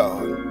power of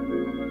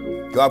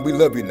God. God, we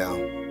love you now.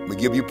 We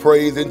give you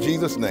praise in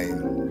Jesus'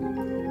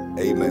 name.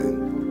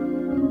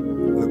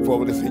 Amen. Look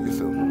forward to seeing you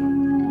soon.